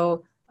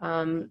 So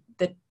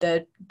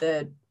the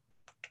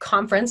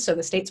conference, so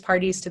the states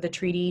parties to the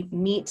treaty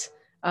meet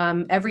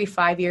every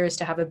 5 years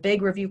to have a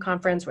big review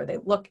conference where they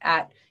look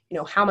at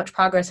how much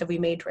progress have we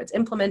made towards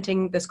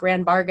implementing this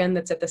grand bargain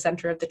that's at the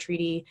center of the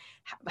treaty?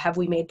 Have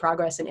we made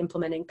progress in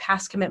implementing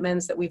past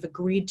commitments that we've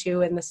agreed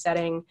to in the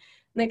setting? And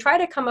they try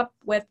to come up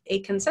with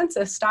a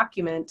consensus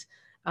document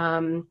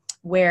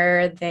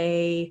where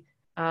they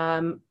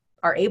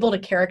are able to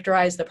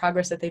characterize the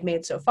progress that they've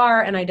made so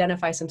far and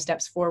identify some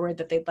steps forward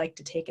that they'd like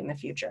to take in the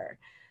future.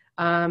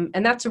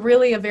 And that's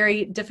really a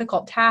very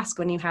difficult task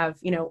when you have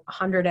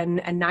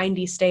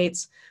 190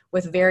 states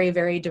with very,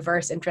 very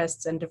diverse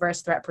interests and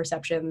diverse threat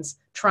perceptions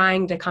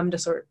trying to come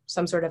to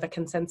some sort of a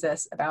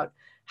consensus about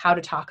how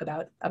to talk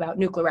about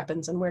nuclear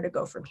weapons and where to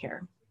go from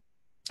here.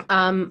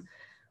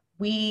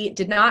 We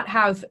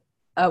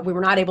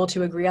were not able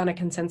to agree on a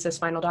consensus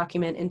final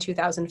document in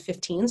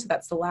 2015, so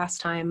that's the last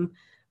time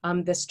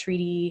this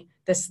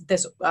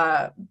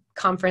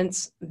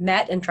conference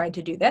met and tried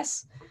to do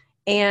this.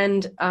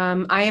 And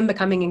I am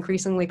becoming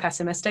increasingly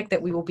pessimistic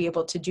that we will be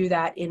able to do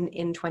that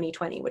in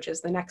 2020, which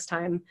is the next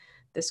time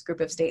this group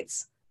of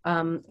states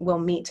will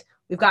meet.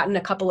 We've gotten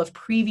a couple of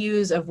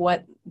previews of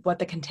what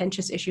the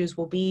contentious issues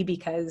will be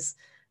because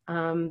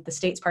the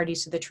states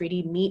parties to the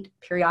treaty meet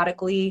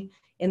periodically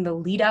in the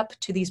lead up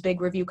to these big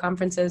review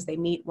conferences. They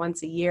meet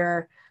once a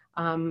year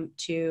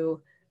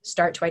to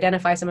start to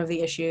identify some of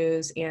the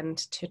issues and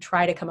to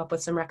try to come up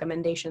with some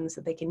recommendations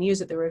that they can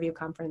use at the review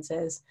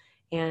conferences.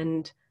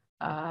 And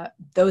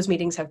those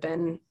meetings have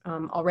been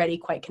already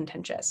quite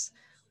contentious.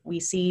 We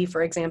see,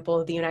 for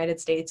example, the United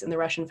States and the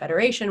Russian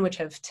Federation, which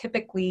have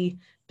typically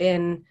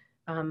been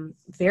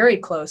very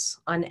close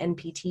on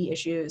NPT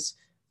issues,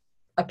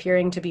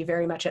 appearing to be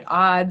very much at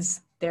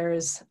odds.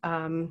 There's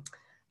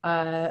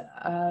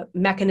a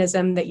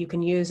mechanism that you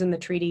can use in the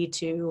treaty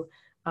to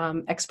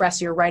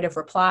express your right of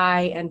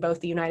reply, and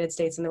both the United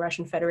States and the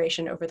Russian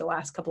Federation over the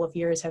last couple of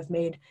years have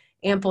made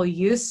ample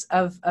use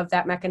of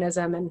that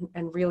mechanism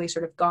and really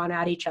sort of gone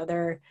at each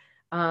other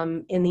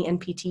in the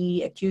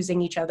NPT,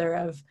 accusing each other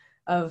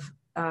of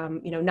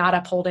not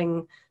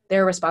upholding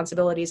their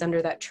responsibilities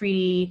under that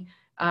treaty.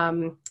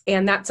 And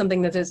that's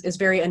something that is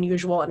very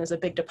unusual and is a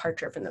big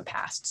departure from the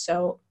past.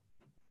 So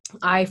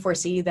I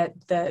foresee that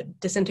the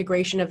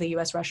disintegration of the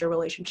US-Russia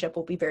relationship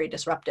will be very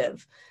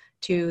disruptive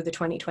to the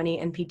 2020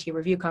 NPT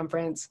review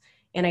conference.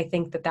 And I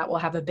think that will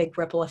have a big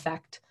ripple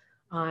effect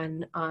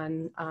on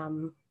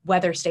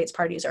whether states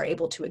parties are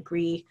able to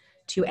agree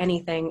to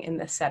anything in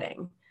this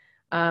setting.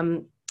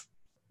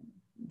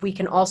 We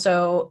can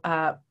also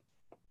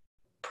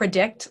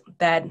predict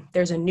that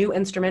there's a new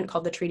instrument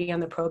called the Treaty on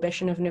the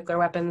Prohibition of Nuclear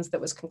Weapons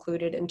that was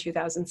concluded in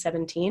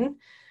 2017,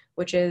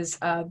 which is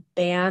a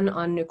ban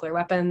on nuclear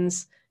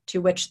weapons to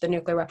which the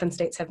nuclear weapon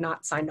states have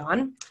not signed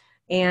on.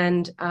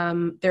 And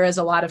there is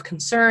a lot of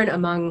concern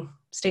among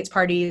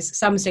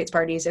some states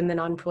parties in the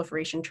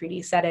Non-Proliferation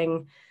Treaty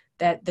setting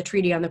that the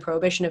Treaty on the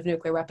Prohibition of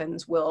Nuclear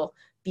Weapons will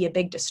be a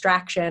big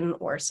distraction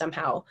or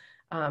somehow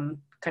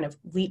kind of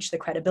leach the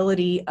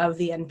credibility of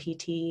the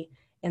NPT.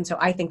 And so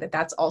I think that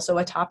that's also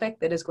a topic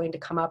that is going to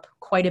come up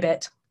quite a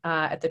bit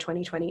at the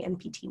 2020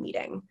 NPT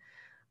meeting.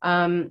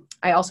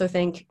 I also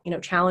think,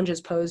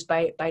 challenges posed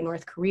by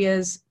North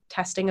Korea's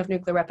testing of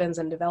nuclear weapons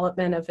and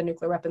development of the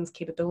nuclear weapons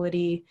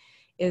capability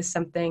is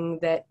something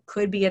that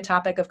could be a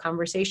topic of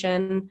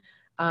conversation.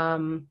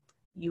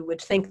 You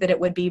would think that it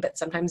would be, but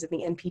sometimes in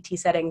the NPT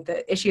setting,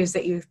 the issues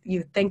that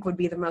you think would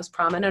be the most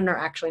prominent are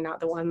actually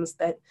not the ones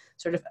that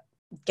sort of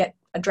get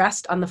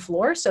addressed on the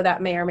floor. So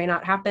that may or may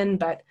not happen,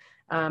 but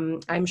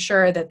I'm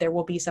sure that there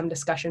will be some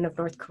discussion of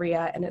North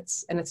Korea and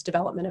its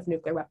development of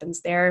nuclear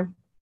weapons there.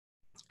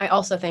 I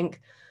also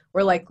think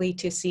we're likely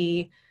to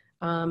see,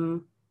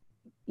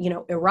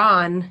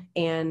 Iran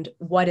and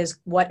what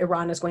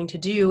Iran is going to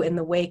do in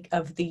the wake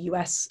of the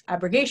U.S.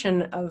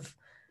 abrogation of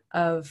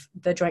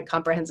the Joint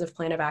Comprehensive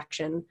Plan of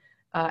Action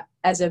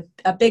as a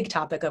big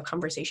topic of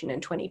conversation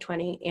in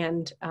 2020.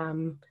 And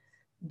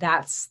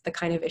that's the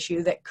kind of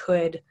issue that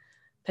could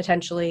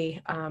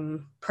potentially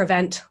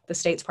prevent the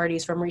states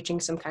parties from reaching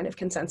some kind of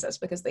consensus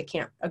because they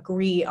can't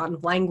agree on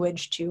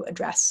language to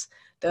address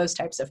those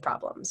types of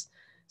problems.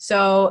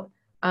 So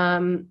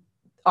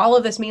all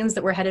of this means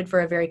that we're headed for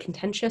a very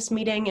contentious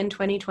meeting in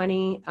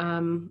 2020,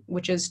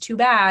 which is too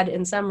bad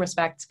in some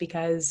respects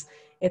because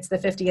it's the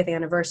 50th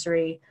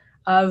anniversary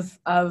of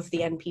the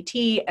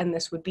NPT, and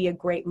this would be a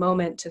great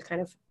moment to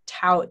kind of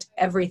tout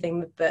everything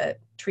that the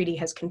treaty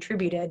has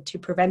contributed to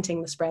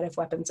preventing the spread of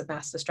weapons of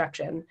mass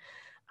destruction.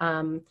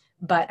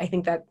 But I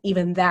think that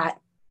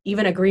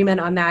even agreement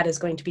on that is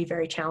going to be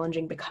very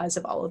challenging because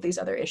of all of these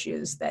other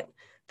issues that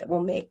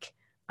will make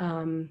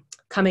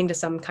coming to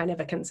some kind of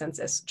a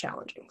consensus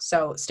challenging.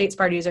 So states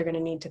parties are going to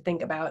need to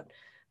think about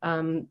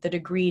the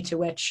degree to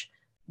which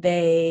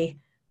they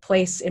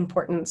place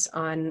importance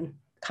on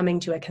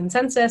coming to a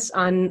consensus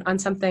on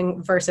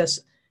something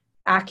versus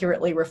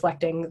accurately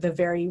reflecting the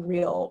very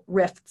real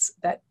rifts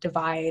that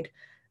divide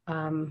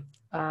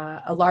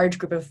a large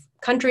group of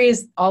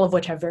countries, all of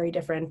which have very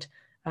different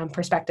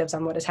perspectives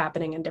on what is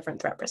happening and different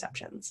threat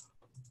perceptions.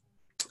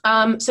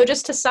 So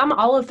just to sum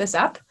all of this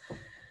up,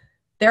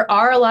 there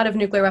are a lot of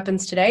nuclear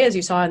weapons today, as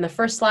you saw in the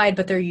first slide,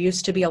 but there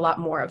used to be a lot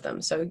more of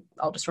them. So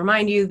I'll just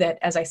remind you that,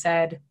 as I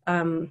said,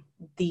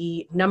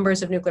 the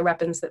numbers of nuclear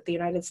weapons that the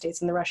United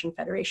States and the Russian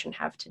Federation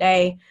have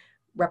today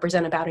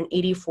represent about an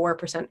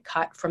 84%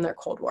 cut from their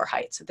Cold War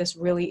height. So this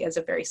really is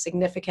a very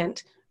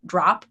significant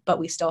drop, but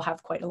we still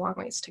have quite a long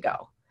ways to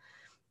go.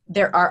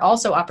 There are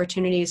also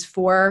opportunities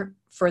for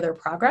further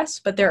progress,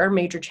 but there are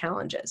major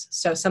challenges.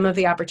 So some of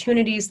the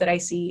opportunities that I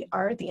see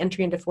are the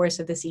entry into force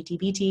of the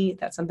CTBT.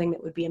 That's something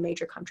that would be a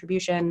major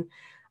contribution.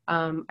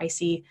 I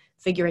see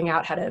figuring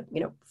out how to,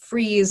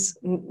 freeze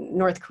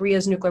North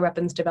Korea's nuclear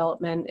weapons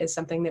development is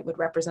something that would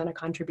represent a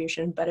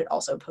contribution, but it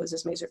also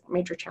poses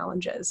major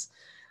challenges.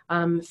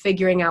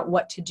 Figuring out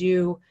what to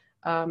do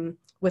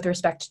with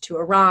respect to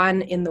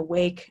Iran in the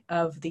wake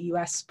of the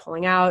US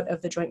pulling out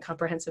of the Joint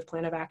Comprehensive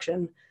Plan of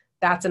Action.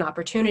 That's an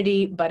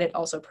opportunity, but it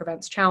also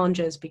prevents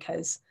challenges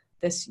because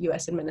this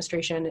US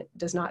administration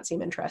does not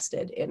seem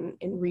interested in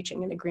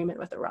reaching an agreement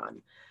with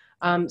Iran.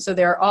 So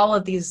there are all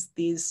of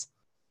these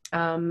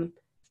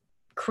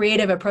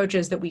creative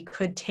approaches that we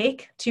could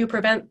take to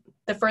prevent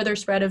the further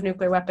spread of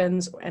nuclear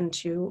weapons and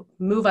to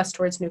move us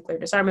towards nuclear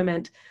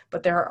disarmament,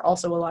 but there are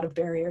also a lot of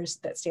barriers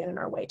that stand in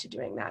our way to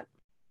doing that.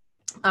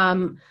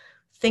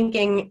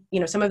 Thinking,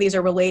 some of these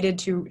are related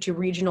to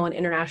regional and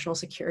international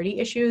security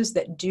issues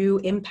that do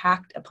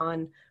impact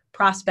upon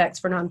prospects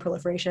for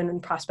nonproliferation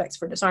and prospects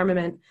for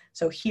disarmament.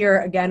 So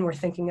here, again, we're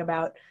thinking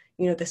about,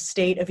 the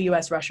state of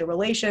US-Russia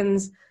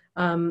relations,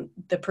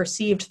 the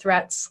perceived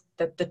threats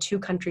that the two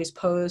countries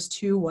pose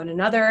to one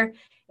another,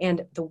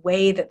 and the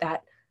way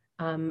that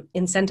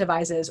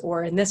incentivizes,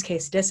 or in this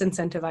case,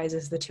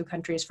 disincentivizes the two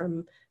countries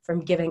from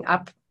giving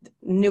up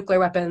nuclear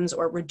weapons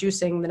or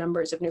reducing the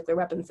numbers of nuclear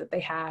weapons that they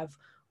have,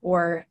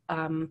 or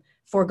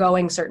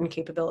foregoing certain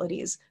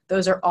capabilities.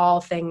 Those are all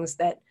things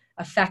that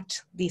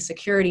affect the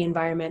security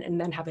environment and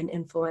then have an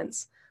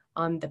influence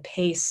on the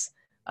pace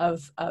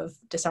of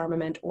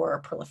disarmament or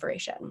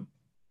proliferation.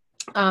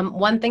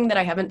 One thing that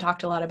I haven't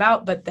talked a lot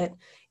about, but that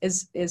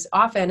is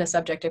often a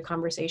subject of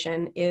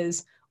conversation,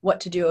 is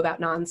what to do about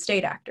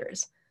non-state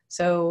actors.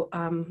 So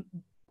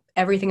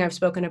everything I've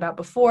spoken about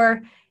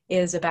before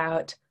is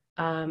about,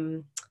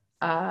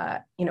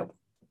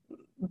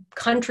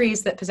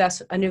 countries that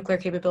possess a nuclear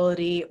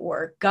capability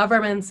or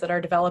governments that are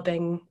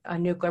developing a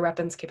nuclear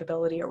weapons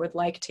capability or would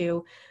like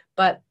to,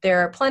 but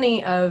there are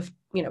plenty of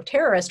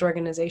terrorist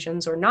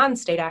organizations or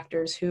non-state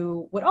actors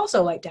who would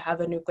also like to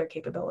have a nuclear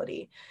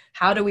capability.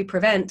 How do we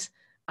prevent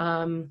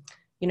an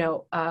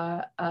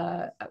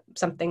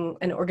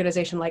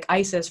organization like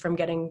ISIS from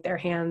getting their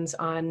hands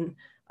on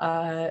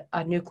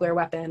a nuclear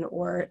weapon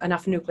or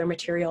enough nuclear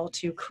material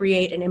to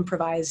create an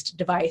improvised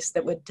device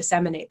that would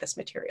disseminate this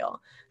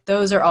material?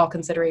 Those are all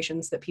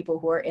considerations that people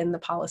who are in the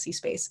policy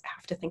space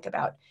have to think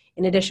about,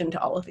 in addition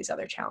to all of these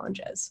other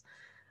challenges.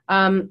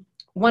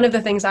 One of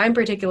the things I'm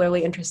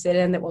particularly interested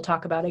in that we'll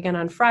talk about again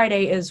on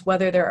Friday is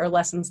whether there are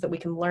lessons that we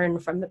can learn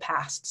from the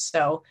past.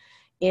 So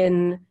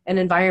in an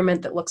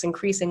environment that looks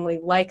increasingly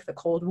like the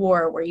Cold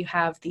War, where you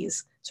have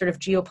these sort of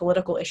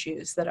geopolitical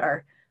issues that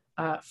are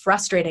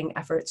frustrating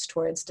efforts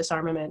towards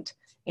disarmament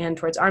and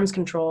towards arms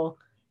control,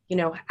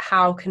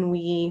 how can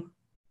we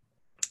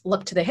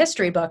look to the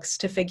history books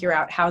to figure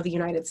out how the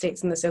United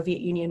States and the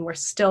Soviet Union were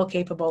still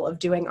capable of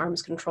doing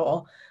arms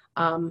control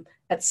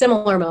at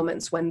similar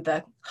moments when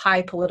the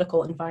high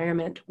political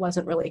environment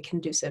wasn't really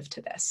conducive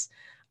to this.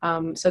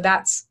 So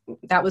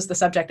that was the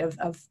subject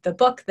of the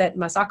book that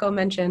Masako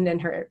mentioned in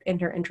her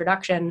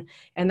introduction,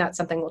 and that's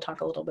something we'll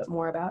talk a little bit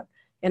more about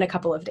in a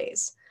couple of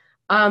days.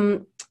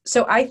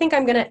 So I think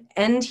I'm going to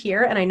end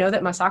here, and I know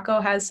that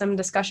Masako has some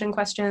discussion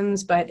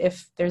questions, but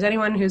if there's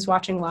anyone who's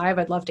watching live,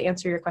 I'd love to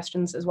answer your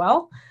questions as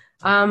well.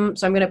 So I'm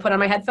going to put on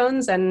my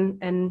headphones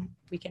and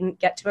we can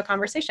get to a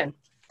conversation.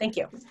 Thank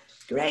you.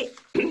 Great.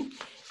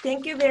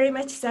 Thank you very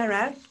much,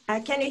 Sarah.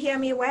 Can you hear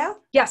me well?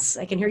 Yes,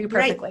 I can hear you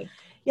perfectly. Great.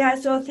 Yeah,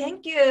 so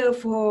thank you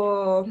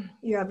for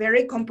your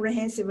very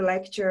comprehensive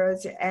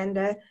lectures. And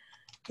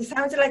it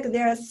sounds like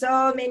there are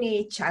so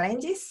many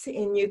challenges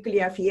in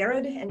nuclear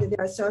field, and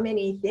there are so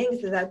many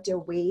things that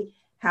we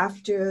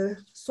have to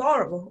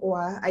solve,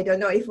 or I don't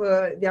know if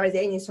there is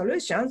any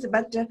solutions,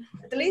 but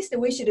at least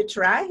we should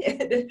try.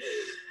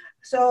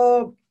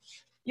 So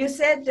you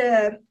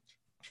said,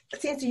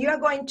 since you are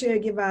going to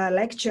give a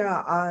lecture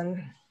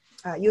on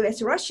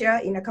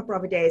US-Russia in a couple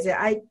of days,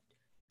 I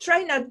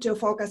try not to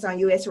focus on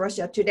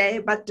US-Russia today,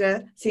 but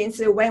since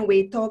when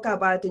we talk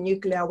about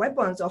nuclear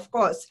weapons, of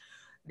course,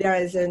 there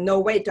is no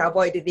way to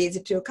avoid these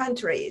two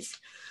countries.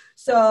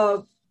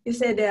 So you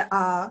said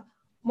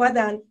more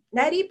than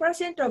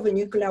 90% of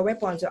nuclear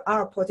weapons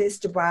are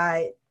possessed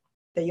by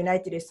the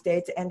United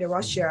States and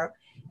Russia.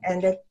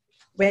 And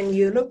when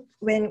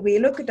we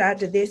looked at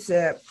this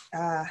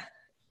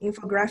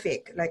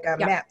infographic, like a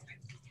map,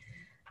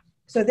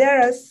 so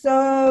there are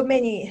so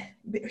many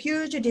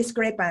huge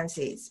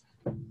discrepancies.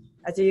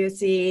 As you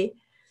see,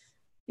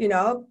 you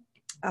know,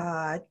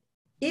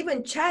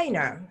 even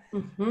China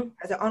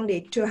has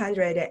only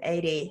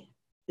 280,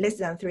 less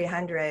than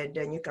 300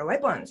 nuclear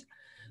weapons.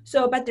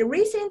 So, but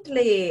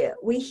recently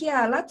we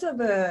hear lots of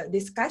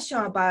discussion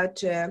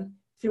about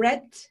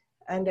threat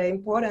and the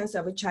importance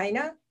of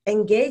China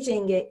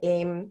engaging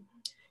in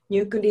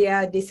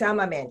nuclear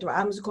disarmament or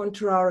arms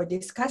control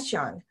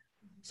discussion.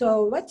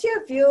 So what's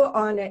your view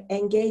on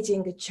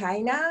engaging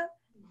China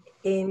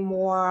in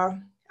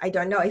more, I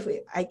don't know if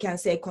I can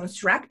say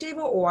constructive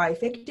or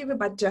effective,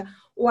 but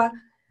or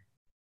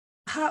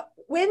how,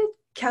 when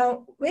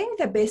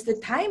the best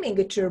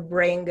timing to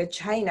bring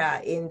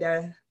China in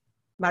the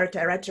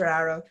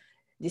multilateral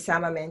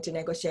disarmament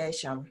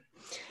negotiation?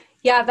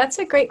 Yeah, that's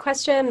a great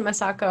question,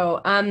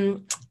 Masako.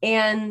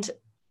 And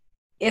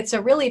it's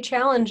a really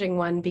challenging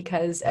one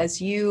because,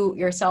 as you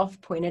yourself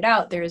pointed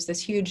out, there is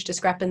this huge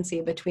discrepancy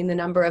between the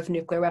number of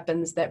nuclear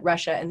weapons that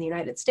Russia and the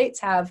United States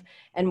have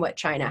and what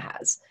China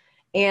has.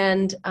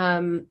 And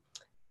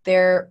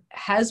there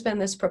has been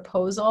this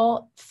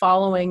proposal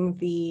following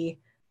the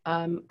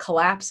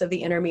collapse of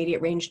the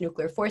Intermediate Range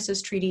Nuclear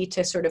Forces Treaty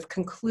to sort of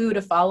conclude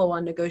a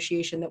follow-on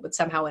negotiation that would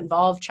somehow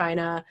involve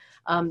China.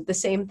 The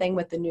same thing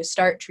with the New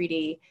START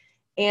Treaty.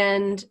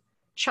 And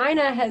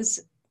China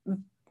has,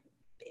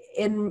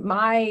 in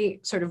my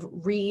sort of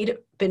read,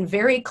 been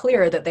very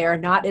clear that they are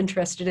not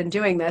interested in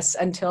doing this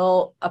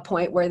until a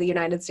point where the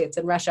United States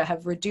and Russia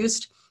have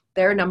reduced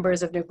their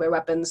numbers of nuclear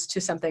weapons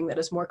to something that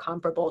is more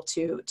comparable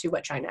to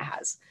what China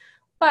has.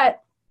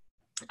 But,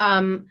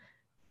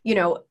 you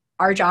know,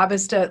 our job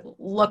is to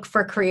look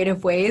for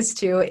creative ways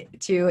to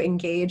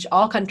engage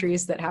all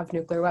countries that have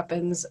nuclear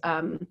weapons,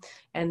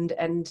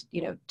 and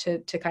you know,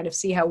 to kind of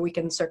see how we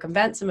can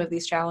circumvent some of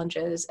these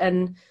challenges.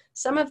 And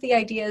some of the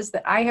ideas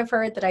that I have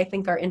heard that I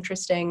think are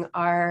interesting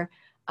are,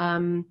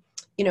 you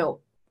know,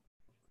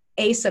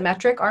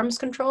 asymmetric arms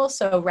control.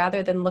 So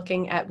rather than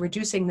looking at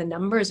reducing the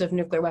numbers of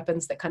nuclear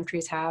weapons that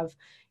countries have,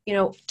 you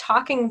know,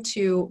 talking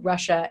to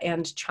Russia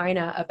and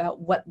China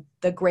about what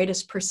the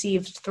greatest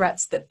perceived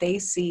threats that they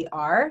see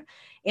are,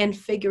 and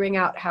figuring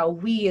out how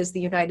we as the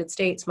United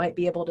States might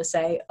be able to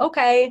say,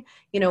 okay,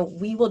 you know,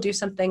 we will do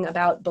something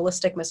about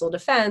ballistic missile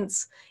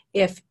defense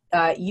if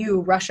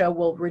you, Russia,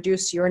 will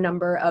reduce your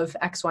number of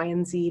X, Y,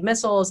 and Z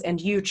missiles, and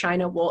you,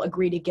 China, will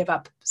agree to give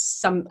up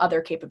some other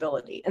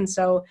capability. And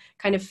so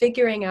kind of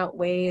figuring out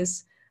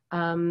ways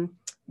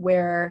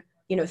where,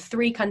 you know,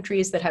 three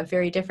countries that have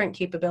very different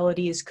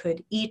capabilities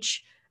could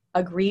each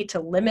agree to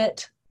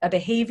limit a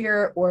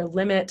behavior or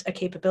limit a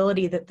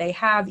capability that they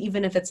have,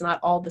 even if it's not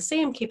all the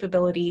same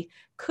capability,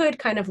 could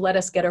kind of let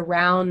us get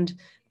around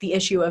the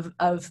issue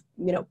of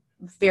you know,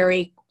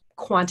 very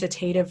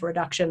quantitative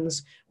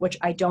reductions, which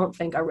I don't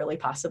think are really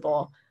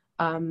possible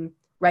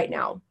right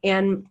now.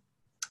 And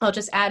I'll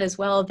just add as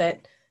well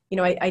that, you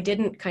know, I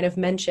didn't kind of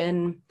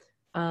mention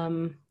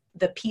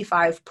the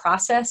P5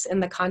 process in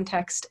the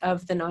context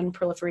of the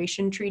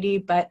Non-Proliferation Treaty,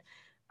 but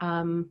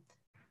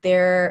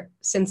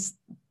since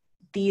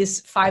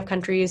these 5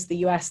 countries, the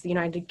US, the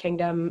United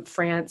Kingdom,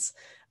 France,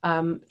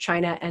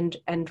 China,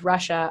 and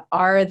Russia,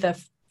 are the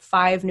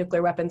 5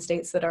 nuclear weapon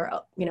states that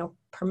are, you know,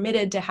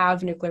 permitted to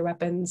have nuclear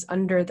weapons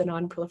under the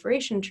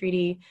Non-Proliferation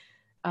Treaty.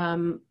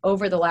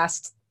 Over the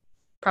last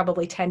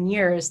probably 10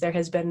 years, there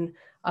has been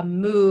a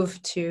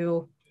move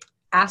to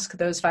ask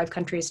those 5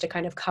 countries to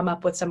kind of come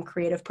up with some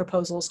creative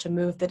proposals to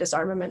move the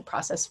disarmament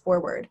process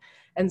forward.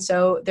 And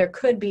so there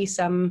could be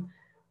some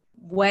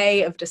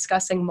way of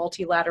discussing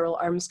multilateral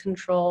arms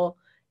control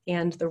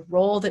and the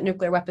role that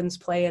nuclear weapons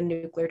play in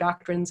nuclear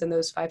doctrines in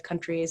those 5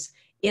 countries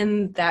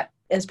in that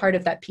as part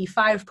of that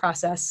P5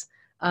 process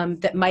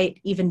that might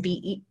even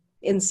be,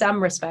 in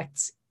some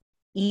respects,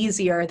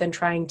 easier than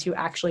trying to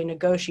actually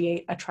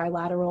negotiate a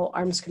trilateral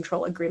arms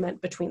control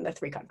agreement between the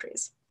three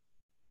countries.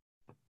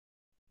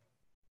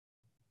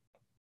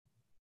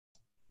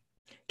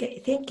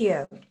 Okay, thank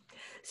you.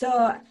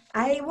 So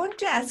I want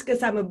to ask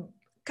some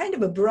kind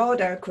of a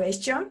broader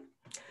question.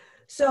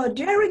 So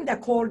during the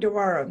Cold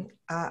War,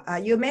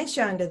 you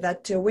mentioned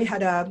that we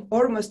had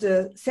almost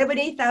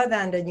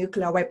 70,000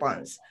 nuclear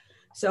weapons.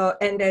 So,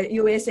 and the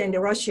US and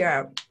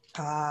Russia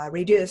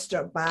reduced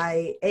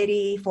by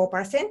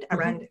 84%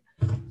 around.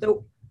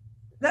 So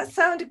that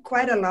sounds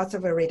quite a lot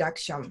of a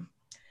reduction.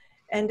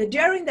 And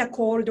during the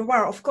Cold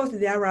War, of course,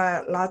 there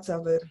are lots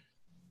of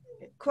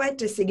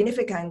quite a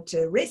significant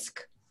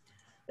risk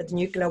that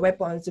nuclear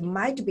weapons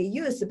might be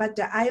used. But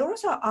I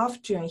also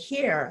often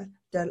hear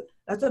that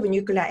lots of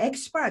nuclear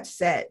experts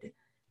said,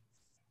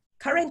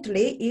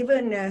 currently,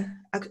 even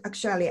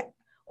actually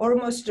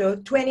almost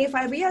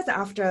 25 years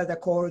after the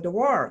Cold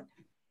War,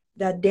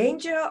 the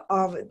danger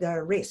of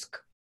the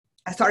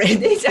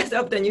dangers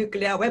of the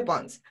nuclear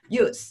weapons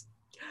use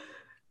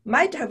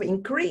might have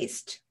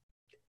increased.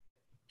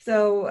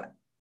 So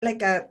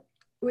like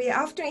we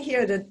often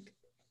hear that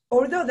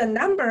although the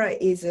number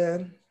is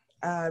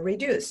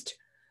reduced,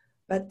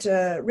 but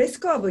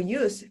risk of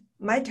use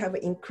might have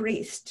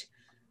increased.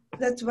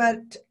 That's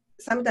what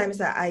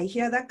sometimes I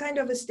hear that kind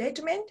of a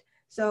statement.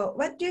 So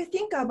what do you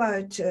think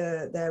about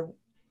the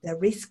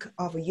risk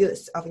of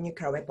use of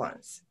nuclear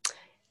weapons?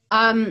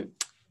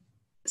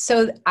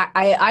 So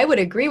I would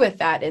agree with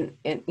that. And,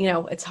 you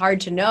know, it's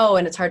hard to know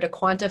and it's hard to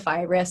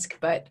quantify risk,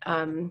 but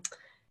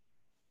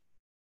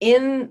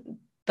in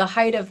the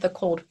height of the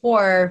Cold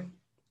War,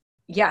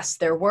 yes,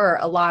 there were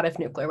a lot of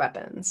nuclear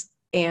weapons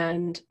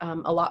and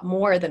a lot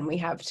more than we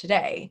have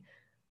today.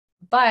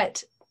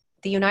 But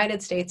the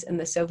United States and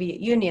the Soviet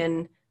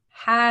Union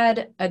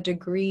had a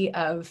degree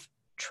of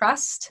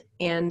trust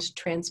and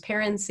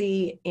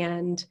transparency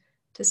and,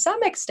 to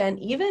some extent,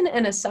 even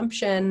an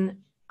assumption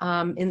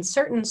in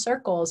certain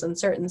circles and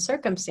certain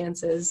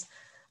circumstances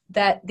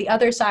that the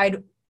other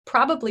side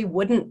probably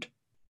wouldn't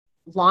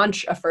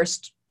launch a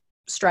first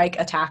strike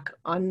attack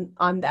on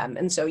them.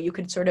 And so you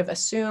could sort of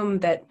assume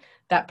that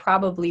that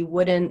probably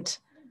wouldn't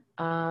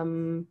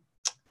happen.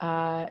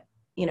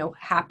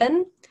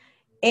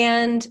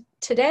 And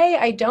today,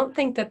 I don't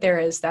think that there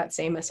is that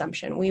same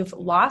assumption. We've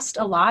lost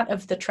a lot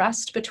of the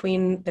trust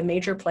between the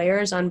major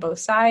players on both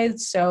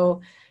sides.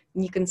 So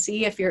you can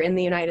see, if you're in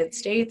the United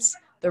States,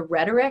 the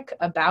rhetoric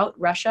about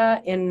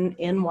Russia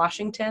in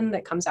Washington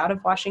that comes out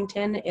of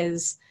Washington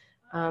is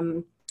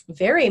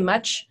very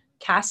much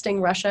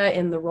casting Russia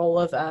in the role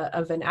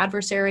of an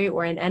adversary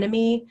or an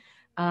enemy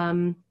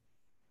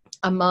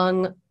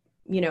among,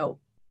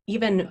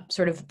 even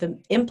sort of the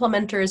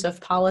implementers of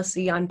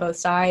policy on both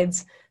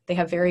sides. They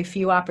have very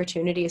few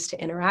opportunities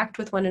to interact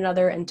with one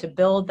another and to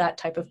build that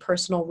type of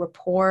personal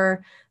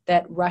rapport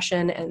that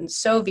Russian and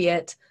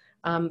Soviet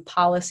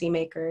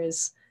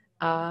policymakers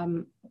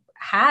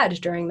had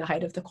during the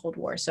height of the Cold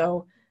War.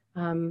 So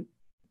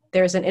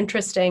there's an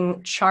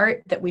interesting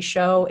chart that we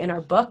show in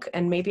our book,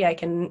 and maybe I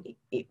can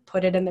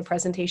put it in the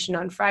presentation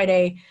on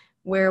Friday,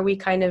 where we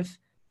kind of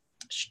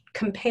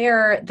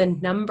compare the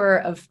number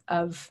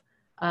of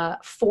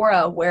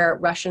fora where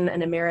Russian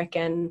and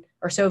American,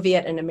 or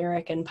Soviet and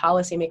American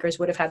policymakers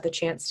would have had the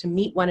chance to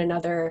meet one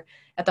another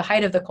at the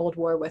height of the Cold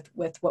War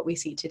with what we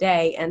see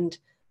today. And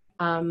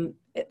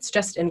it's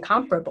just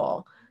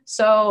incomparable.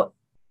 So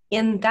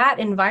in that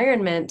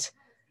environment,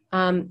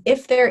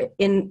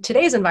 in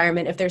today's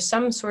environment, if there's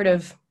some sort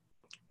of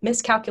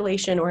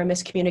miscalculation or a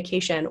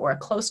miscommunication or a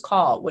close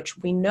call, which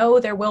we know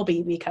there will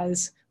be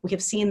because we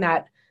have seen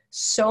that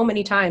so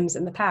many times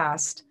in the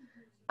past,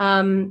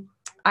 I'm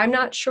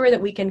not sure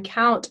that we can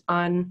count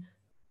on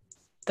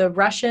the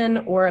Russian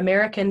or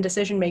American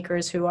decision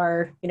makers who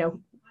are,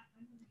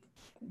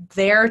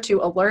 there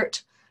to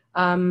alert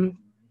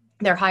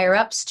their higher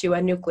ups to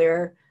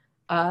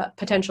a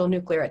potential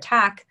nuclear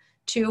attack,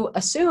 to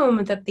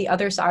assume that the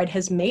other side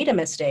has made a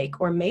mistake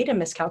or made a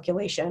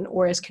miscalculation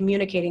or is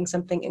communicating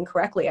something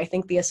incorrectly. I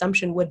think the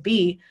assumption would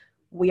be,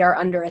 we are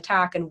under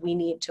attack and we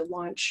need to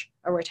launch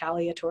a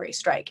retaliatory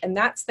strike. And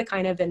that's the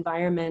kind of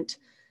environment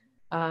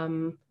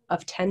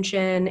of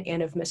tension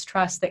and of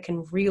mistrust that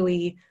can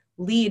really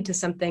lead to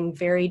something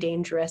very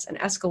dangerous and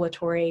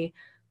escalatory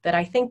that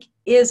I think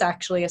is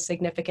actually a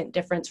significant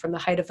difference from the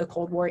height of the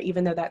Cold War,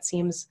 even though that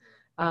seems,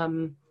 a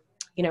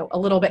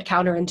little bit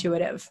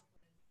counterintuitive.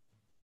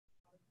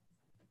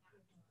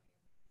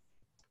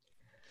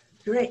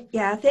 Great.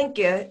 Yeah, thank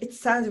you. It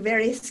sounds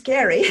very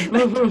scary.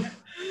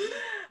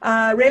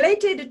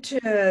 Related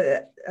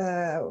to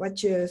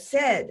what you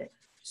said,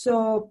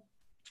 so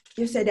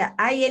you said the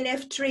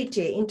INF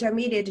treaty,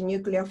 Intermediate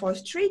Nuclear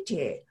Force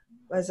Treaty,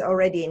 was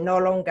already no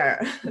longer.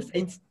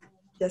 It's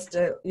just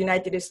the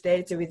United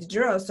States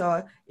withdrew,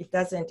 so it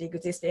doesn't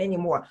exist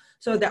anymore.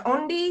 So the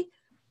only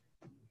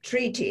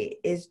treaty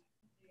is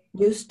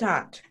New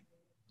START.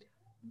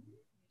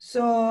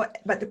 So,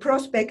 but the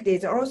prospect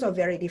is also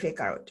very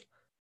difficult.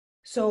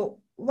 So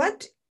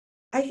what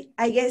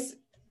I guess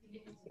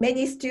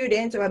many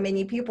students or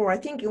many people are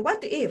thinking,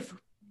 what if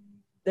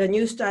the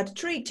New START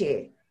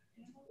treaty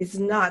is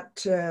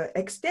not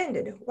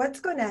extended? What's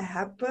going to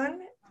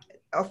happen?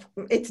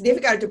 It's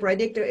difficult to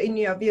predict in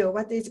your view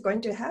what is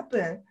going to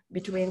happen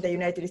between the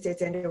United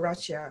States and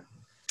Russia.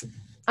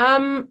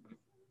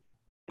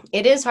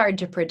 It is hard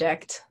to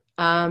predict.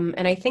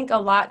 And I think a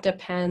lot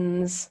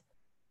depends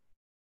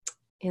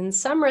in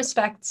some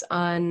respects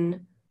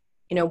on,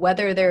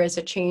 whether there is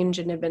a change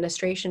in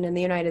administration in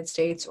the United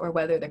States or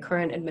whether the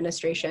current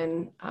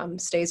administration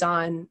stays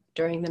on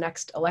during the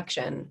next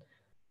election.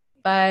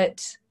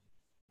 But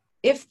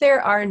if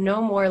there are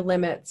no more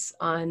limits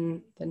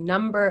on the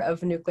number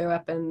of nuclear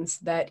weapons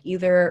that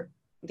either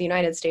the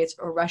United States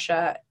or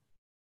Russia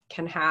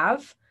can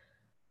have,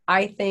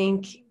 I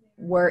think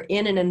we're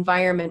in an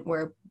environment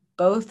where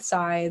both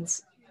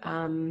sides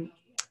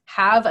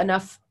have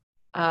enough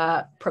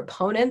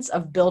proponents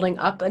of building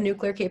up a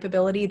nuclear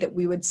capability that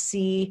we would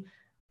see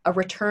a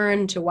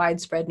return to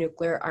widespread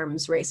nuclear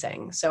arms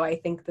racing. So I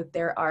think that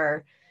there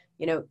are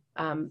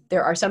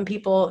some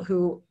people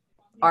who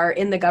are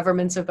in the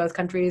governments of both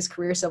countries,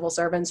 career civil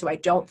servants, who I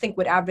don't think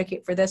would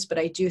advocate for this, but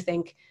I do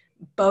think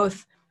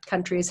both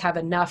countries have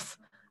enough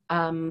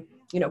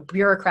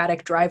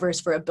bureaucratic drivers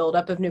for a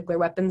buildup of nuclear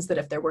weapons that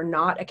if there were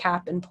not a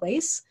cap in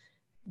place,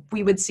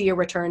 we would see a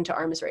return to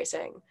arms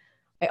racing.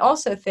 I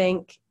also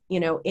think,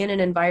 in an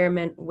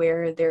environment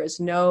where there's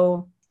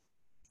no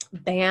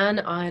ban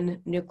on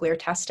nuclear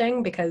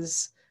testing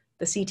because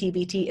the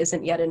CTBT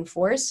isn't yet in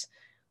force,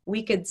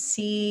 we could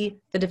see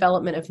the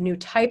development of new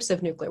types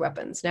of nuclear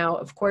weapons. Now,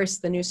 of course,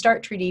 the New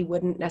START treaty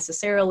wouldn't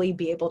necessarily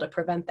be able to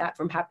prevent that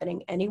from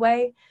happening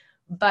anyway,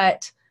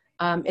 but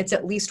it's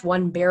at least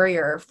one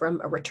barrier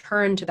from a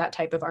return to that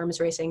type of arms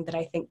racing that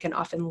I think can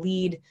often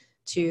lead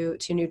to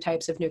new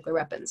types of nuclear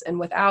weapons. And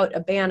without a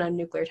ban on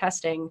nuclear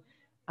testing,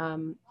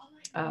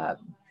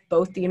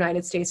 both the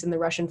United States and the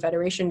Russian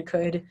Federation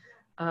could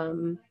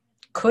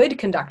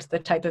conduct the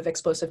type of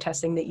explosive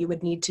testing that you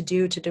would need to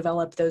do to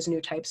develop those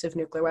new types of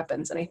nuclear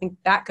weapons. And I think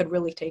that could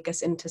really take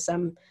us into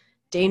some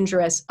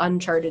dangerous,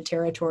 uncharted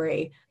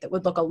territory that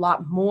would look a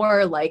lot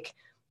more like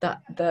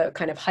the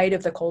kind of height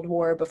of the Cold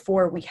War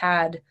before we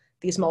had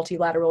these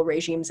multilateral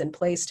regimes in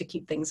place to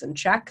keep things in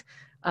check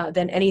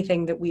than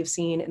anything that we've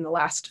seen in the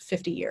last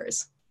 50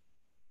 years.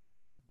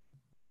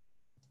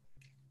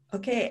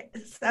 Okay,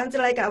 sounds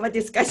like our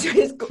discussion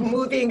is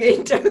moving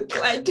into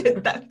quite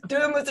a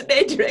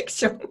doomsday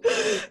direction.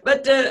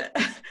 But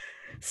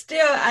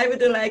still, I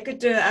would like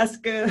to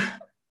ask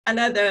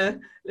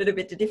another little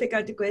bit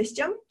difficult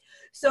question.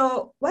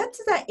 So what's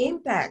the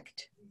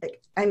impact,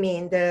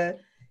 the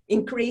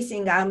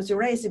increasing arms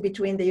race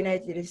between the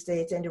United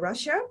States and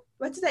Russia?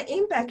 What's the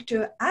impact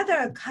to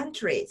other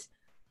countries?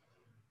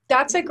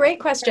 That's a great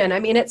question.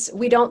 I mean,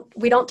 we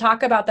don't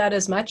talk about that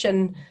as much.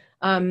 And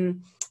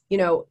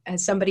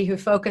as somebody who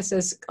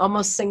focuses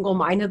almost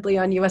single-mindedly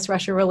on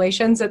U.S.-Russia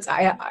relations,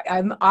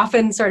 I'm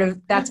often sort of,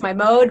 that's my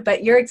mode,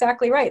 but you're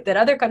exactly right, that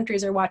other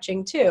countries are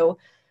watching too.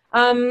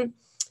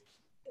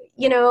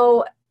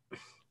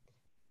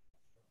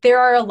 There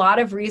are a lot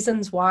of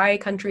reasons why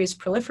countries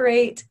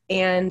proliferate,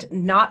 and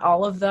not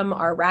all of them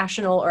are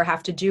rational or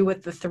have to do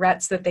with the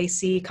threats that they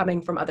see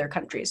coming from other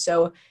countries.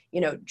 So,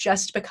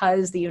 just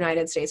because the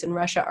United States and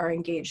Russia are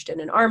engaged in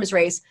an arms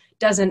race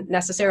doesn't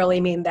necessarily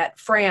mean that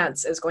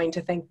France is going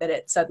to think that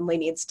it suddenly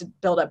needs to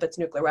build up its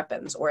nuclear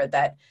weapons, or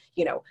that,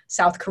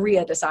 South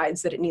Korea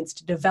decides that it needs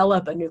to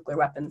develop a nuclear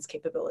weapons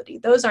capability.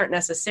 Those aren't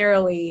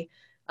necessarily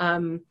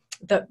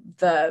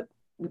the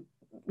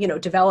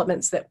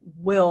developments that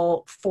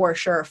will for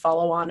sure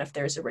follow on if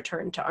there's a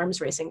return to arms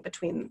racing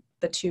between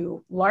the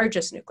two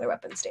largest nuclear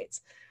weapon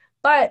states.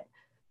 But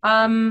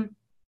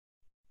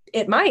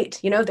it might,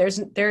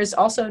 there's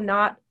also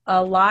not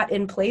a lot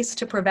in place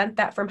to prevent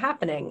that from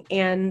happening.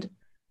 And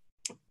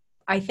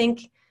I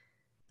think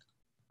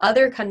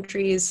other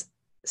countries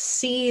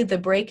see the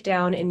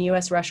breakdown in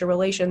US-Russia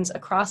relations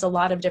across a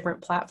lot of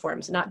different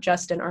platforms, not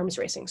just in arms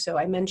racing. So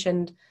I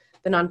mentioned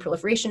the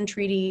Nonproliferation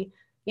Treaty.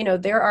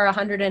 There are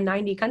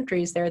 190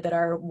 countries there that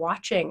are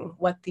watching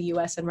what the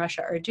US and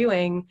Russia are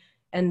doing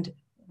and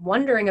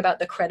wondering about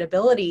the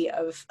credibility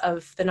of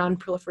the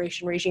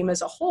non-proliferation regime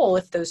as a whole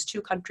if those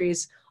two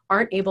countries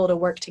aren't able to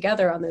work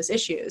together on those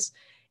issues.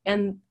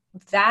 And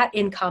that,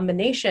 in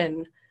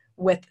combination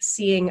with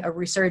seeing a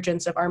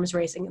resurgence of arms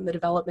racing and the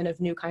development of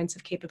new kinds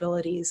of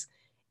capabilities,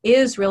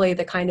 is really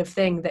the kind of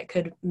thing that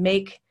could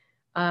make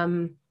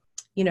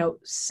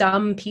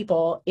some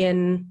people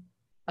in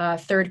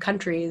third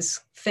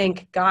countries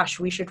think, gosh,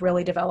 we should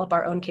really develop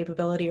our own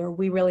capability, or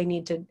we really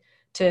need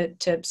to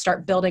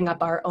start building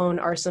up our own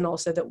arsenal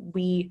so that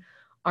we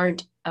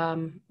aren't,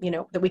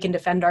 that we can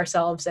defend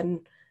ourselves. And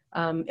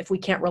if we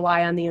can't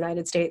rely on the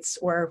United States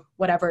or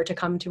whatever to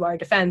come to our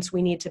defense,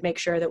 we need to make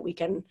sure that we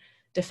can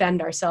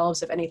defend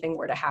ourselves if anything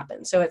were to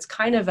happen. So it's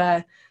kind of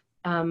a,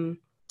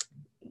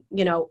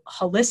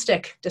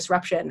 holistic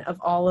disruption of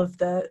all of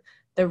the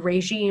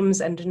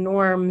regimes and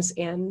norms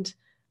and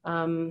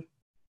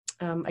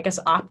I guess,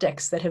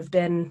 optics that have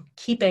been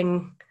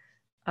keeping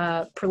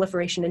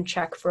proliferation in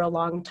check for a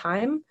long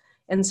time.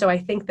 And so I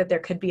think that there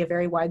could be a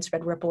very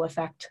widespread ripple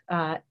effect,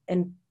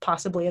 and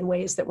possibly in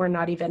ways that we're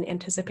not even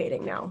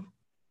anticipating now.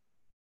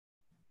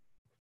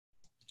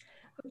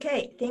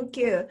 Okay, thank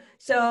you.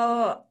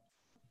 So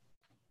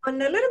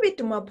on a little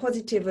bit more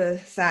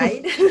positive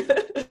side,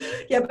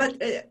 yeah, but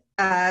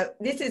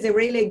this is a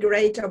really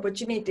great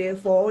opportunity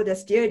for all the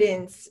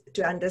students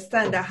to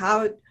understand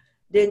how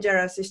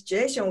dangerous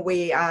situation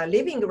we are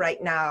living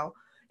right now.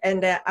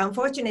 And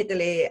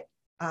unfortunately,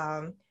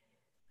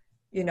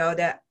 you know,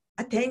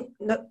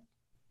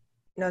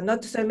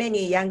 not so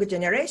many younger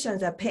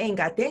generations are paying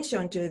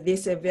attention to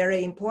this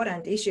very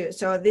important issue.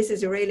 So this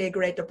is a really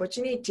great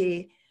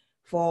opportunity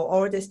for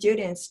all the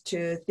students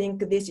to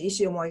think this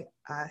issue more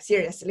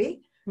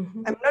seriously.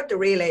 Mm-hmm. I'm not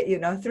really,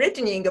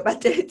 threatening,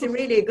 but it's a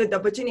really good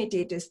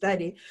opportunity to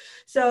study.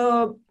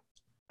 So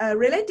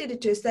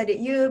related to study,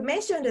 you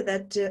mentioned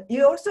that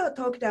you also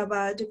talked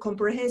about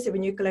comprehensive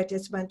nuclear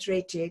test ban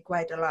treaty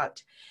quite a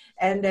lot.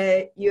 And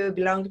you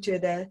belong to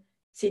the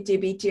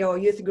CTBT or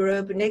youth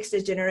group, Next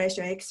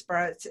Generation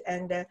Experts.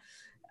 And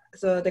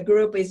so the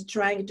group is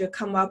trying to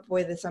come up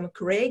with some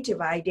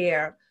creative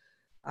idea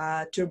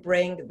to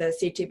bring the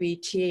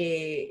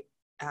CTBT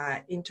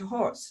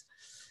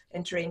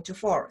entry into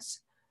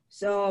force.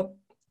 So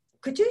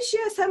could you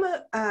share some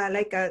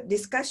like a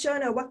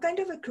discussion of what kind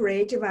of a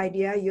creative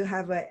idea you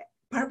have?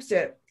 Perhaps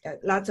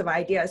lots of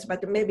ideas,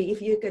 but maybe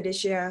if you could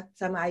share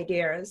some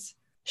ideas.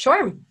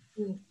 Sure.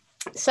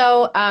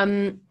 So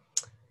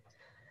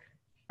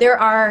there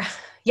are,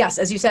 yes,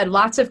 as you said,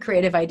 lots of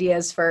creative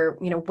ideas for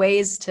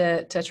ways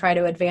to try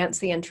to advance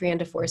the entry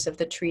into force of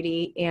the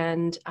treaty,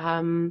 and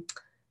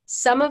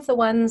some of the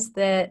ones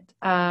that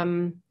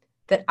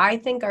that I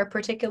think are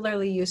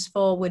particularly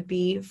useful would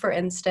be, for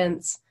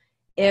instance,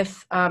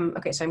 if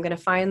okay, so I'm going to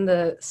find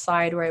the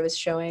slide where I was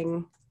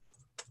showing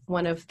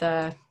one of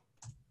the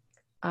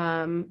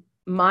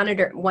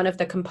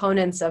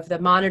components of the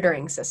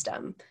monitoring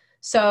system.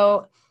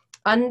 So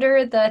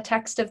under the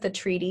text of the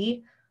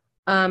treaty,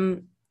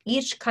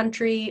 each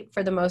country,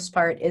 for the most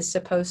part, is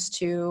supposed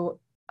to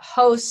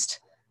host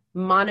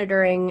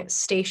monitoring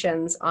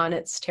stations on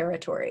its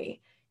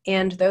territory.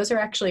 And those are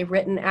actually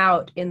written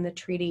out in the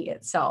treaty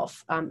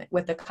itself,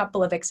 with a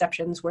couple of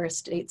exceptions where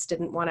states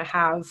didn't want to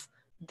have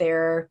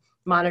their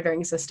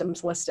monitoring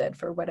systems listed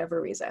for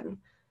whatever reason.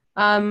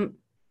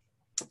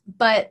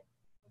 But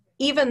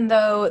even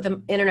though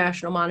the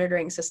international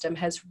monitoring system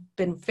has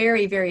been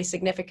very, very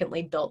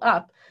significantly built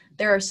up,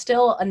 there are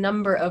still a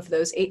number of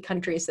those 8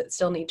 countries that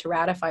still need to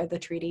ratify the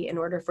treaty in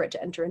order for it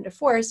to enter into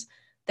force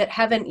that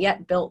haven't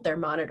yet built their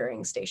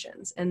monitoring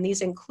stations. And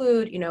these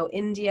include,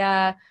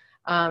 India,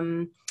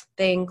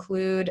 they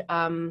include,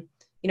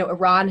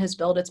 Iran has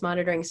built its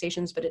monitoring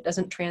stations, but it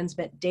doesn't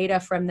transmit data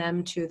from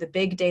them to the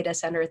big data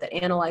center that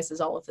analyzes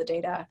all of the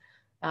data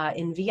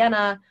in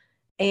Vienna.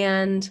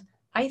 And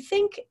I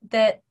think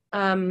that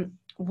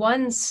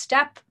one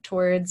step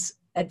towards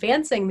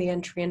advancing the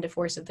entry into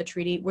force of the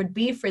treaty would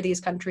be for these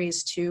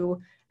countries to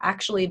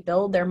actually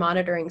build their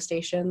monitoring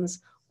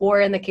stations, or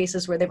in the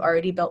cases where they've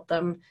already built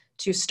them,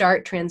 to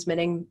start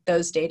transmitting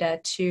those data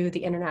to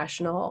the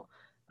international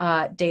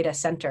data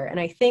center. And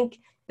I think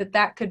that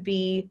that could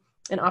be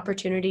an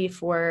opportunity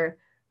for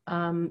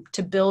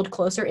to build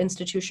closer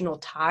institutional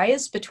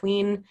ties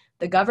between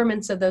the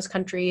governments of those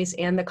countries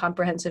and the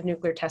Comprehensive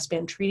Nuclear Test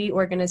Ban Treaty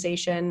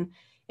Organization.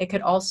 It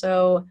could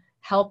also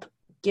help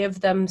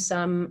give them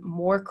some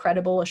more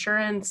credible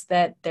assurance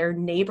that their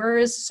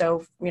neighbors,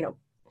 so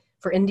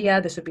for India,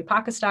 this would be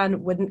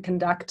Pakistan, wouldn't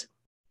conduct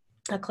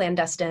a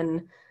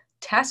clandestine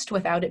test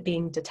without it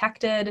being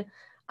detected.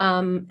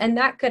 And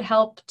that could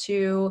help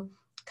to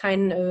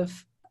kind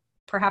of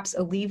perhaps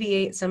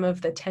alleviate some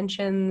of the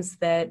tensions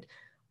that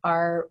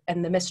are,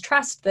 and the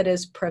mistrust that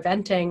is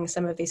preventing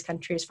some of these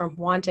countries from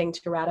wanting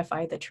to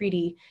ratify the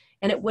treaty.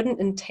 And it wouldn't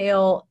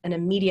entail an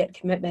immediate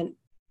commitment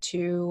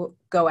to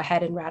go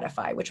ahead and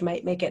ratify, which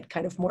might make it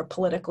kind of more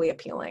politically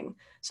appealing.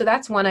 So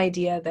that's one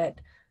idea that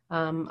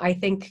I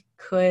think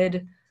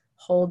could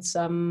hold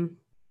some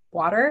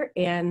water.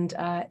 And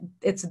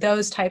it's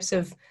those types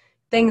of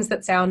things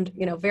that sound,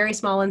 very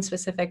small and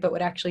specific, but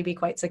would actually be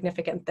quite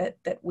significant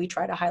that we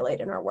try to highlight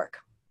in our work.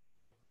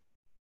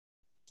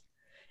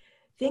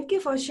 Thank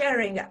you for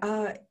sharing.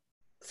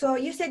 So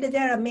you said that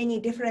there are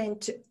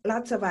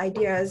lots of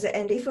ideas,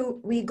 and if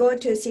we go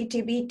to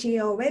CTBT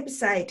or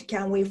website,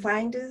 can we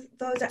find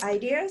those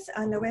ideas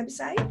on the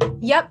website?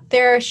 Yep,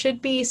 there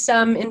should be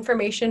some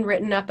information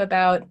written up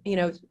about,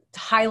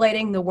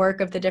 highlighting the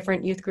work of the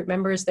different youth group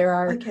members. There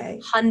are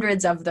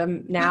hundreds of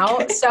them now.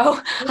 Okay.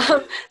 So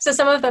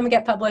some of them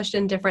get published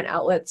in different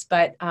outlets,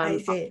 but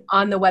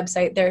on the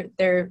website,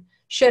 there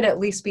should at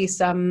least be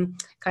some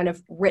kind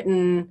of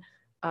written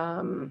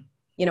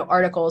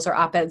articles or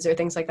op-eds or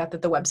things like that the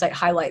website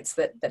highlights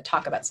that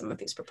talk about some of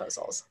these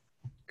proposals.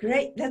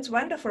 Great, that's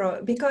wonderful.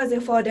 Because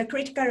for the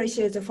Critical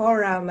Issues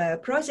Forum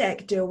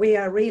project, we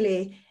are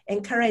really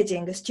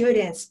encouraging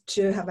students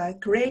to have a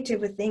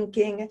creative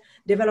thinking,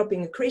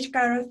 developing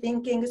critical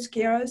thinking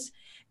skills,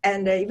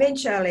 and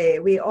eventually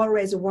we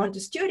always want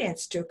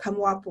students to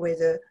come up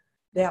with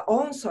their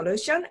own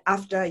solution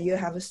after you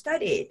have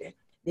studied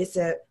these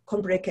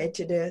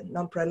complicated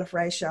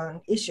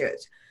non-proliferation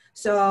issues.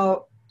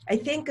 So I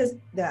think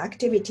the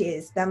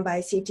activities done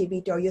by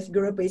CTB Youth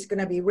Group is going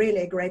to be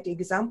really a great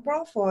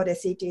example for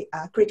the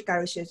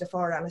Critical Issues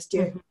Forum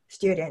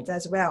students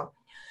as well.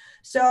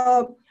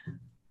 So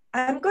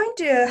I'm going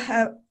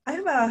to I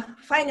have a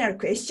final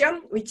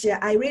question, which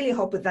I really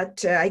hope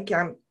that I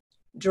can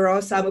draw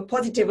some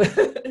positive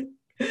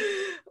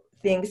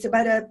things.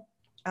 But,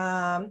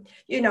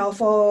 you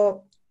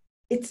know,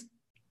 it's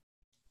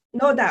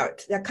no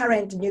doubt the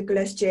current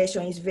nuclear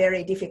situation is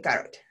very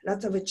difficult,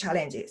 lots of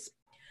challenges.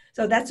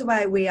 So that's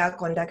why we are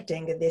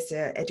conducting this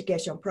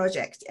education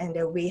project. And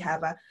we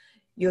have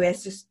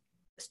US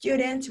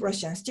students,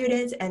 Russian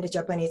students, and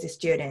Japanese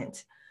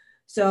students.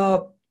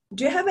 So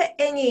do you have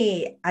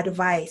any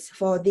advice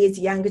for these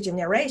young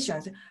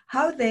generations,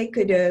 how they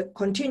could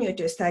continue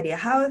to study?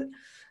 How,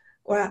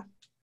 well,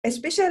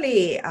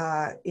 especially,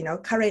 you know,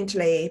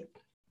 currently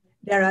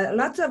there are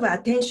lots of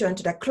attention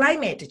to the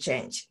climate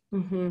change,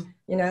 you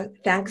know,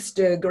 thanks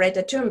to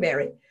Greta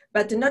Thunberg.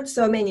 But not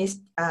so many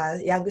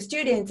young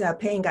students are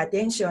paying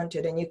attention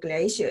to the nuclear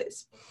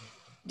issues.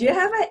 Do you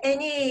have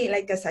any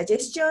like a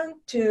suggestion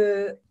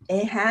to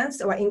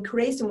enhance or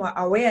increase more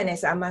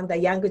awareness among the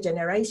younger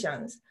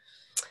generations?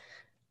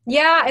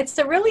 Yeah, it's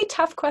a really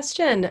tough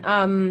question.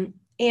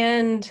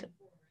 You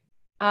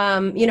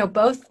know,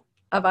 both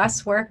of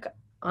us work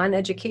on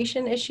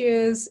education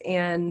issues,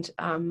 and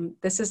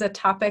this is a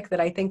topic that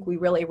I think we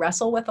really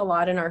wrestle with a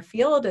lot in our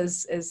field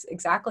is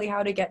exactly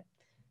how to get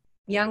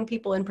young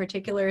people in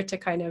particular to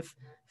kind of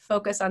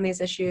focus on these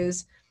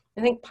issues.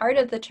 I think part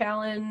of the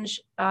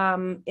challenge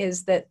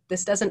is that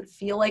this doesn't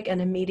feel like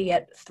an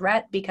immediate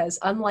threat, because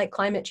unlike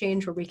climate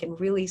change, where we can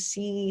really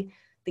see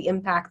the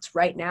impacts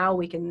right now,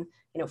 we can,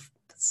 you know,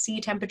 see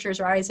temperatures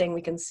rising,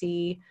 we can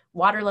see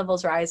water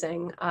levels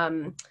rising.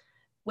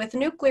 With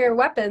nuclear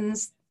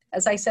weapons,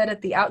 as I said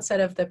at the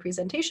outset of the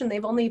presentation,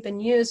 they've only been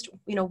used,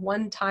 you know,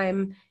 one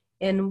time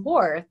in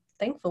war,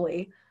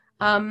 thankfully.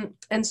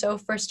 And so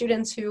for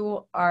students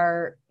who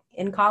are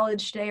in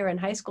college today or in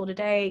high school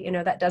today, you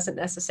know, that doesn't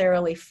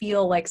necessarily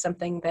feel like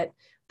something that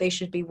they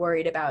should be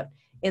worried about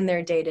in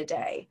their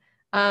day-to-day.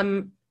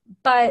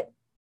 But,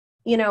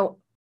 you know,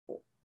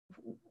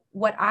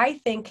 what I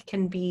think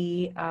can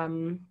be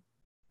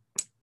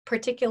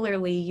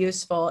particularly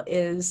useful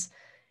is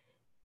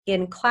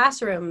in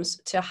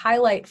classrooms to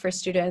highlight for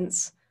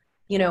students,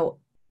 you know,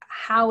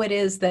 how it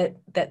is that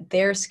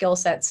their skill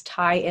sets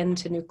tie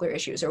into nuclear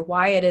issues, or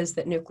why it is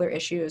that nuclear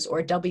issues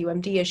or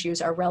WMD issues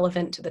are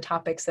relevant to the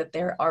topics that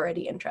they're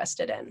already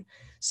interested in.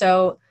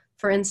 So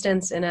for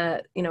instance, in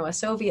a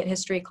Soviet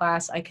history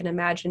class, I can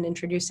imagine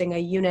introducing a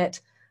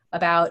unit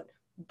about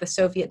the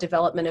Soviet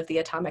development of the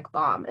atomic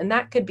bomb. And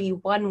that could be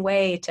one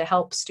way to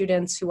help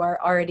students who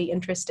are already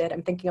interested.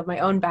 I'm thinking of my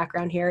own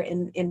background here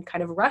in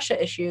kind of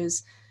Russia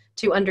issues,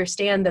 to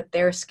understand that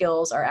their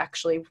skills are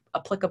actually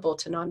applicable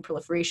to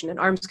non-proliferation and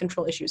arms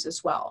control issues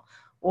as well.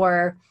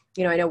 Or,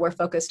 you know, I know we're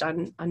focused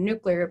on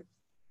nuclear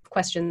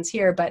questions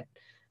here, but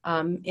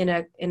in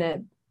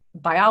a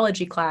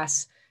biology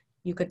class,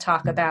 you could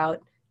talk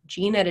about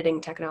gene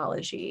editing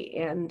technology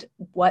and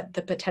what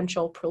the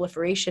potential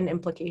proliferation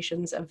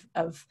implications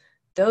of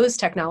those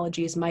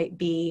technologies might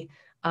be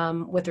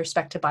with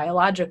respect to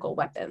biological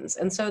weapons.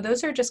 And so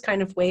those are just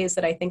kind of ways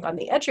that I think on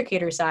the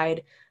educator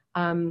side,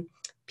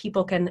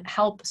 people can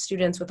help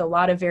students with a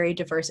lot of very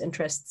diverse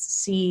interests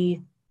see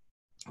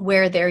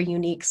where their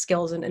unique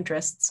skills and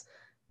interests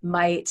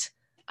might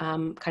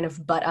kind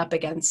of butt up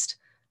against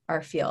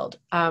our field.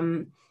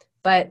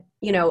 But,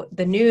 you know,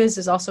 the news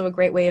is also a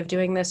great way of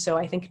doing this. So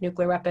I think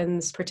nuclear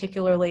weapons,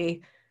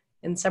 particularly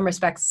in some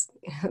respects,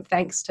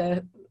 thanks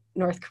to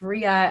North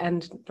Korea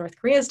and North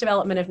Korea's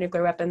development of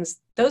nuclear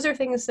weapons, those are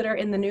things that are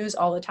in the news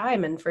all the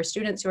time. And for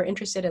students who are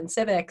interested in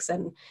civics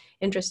and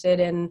interested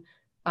in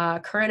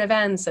current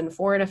events and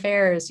foreign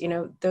affairs, you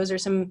know, those are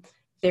some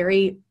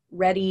very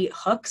ready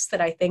hooks that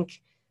I think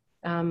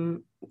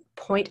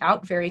point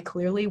out very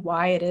clearly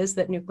why it is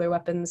that nuclear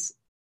weapons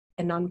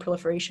and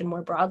non-proliferation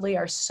more broadly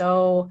are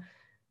so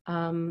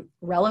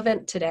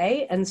relevant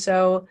today. And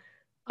so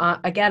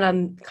again,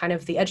 on kind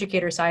of the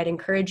educator side,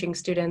 encouraging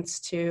students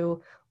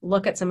to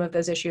look at some of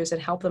those issues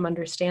and help them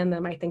understand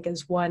them, I think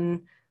is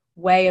one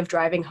way of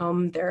driving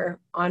home their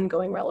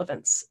ongoing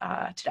relevance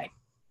today.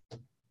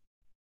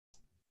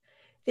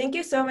 Thank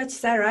you so much,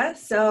 Sarah.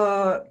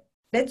 So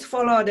let's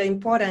follow the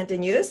important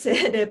news.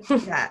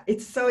 Yeah,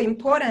 it's so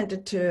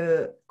important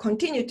to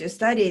continue to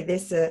study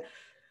this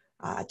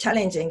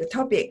challenging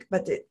topic.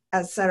 But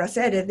as Sarah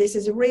said, this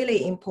is a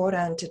really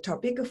important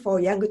topic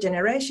for younger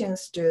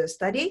generations to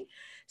study.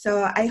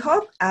 So I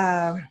hope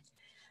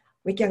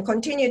we can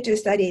continue to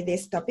study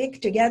this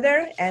topic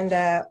together. And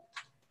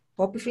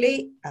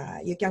hopefully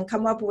you can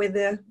come up with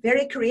a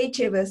very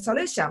creative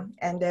solution.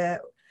 And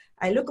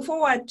I look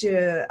forward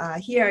to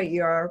hear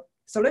your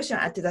solution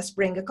at the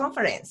spring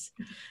conference.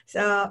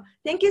 So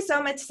thank you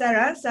so much,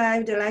 Sarah. So I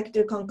would like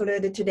to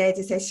conclude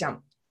today's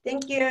session.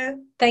 Thank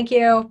you. Thank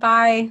you.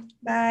 Bye.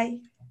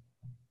 Bye.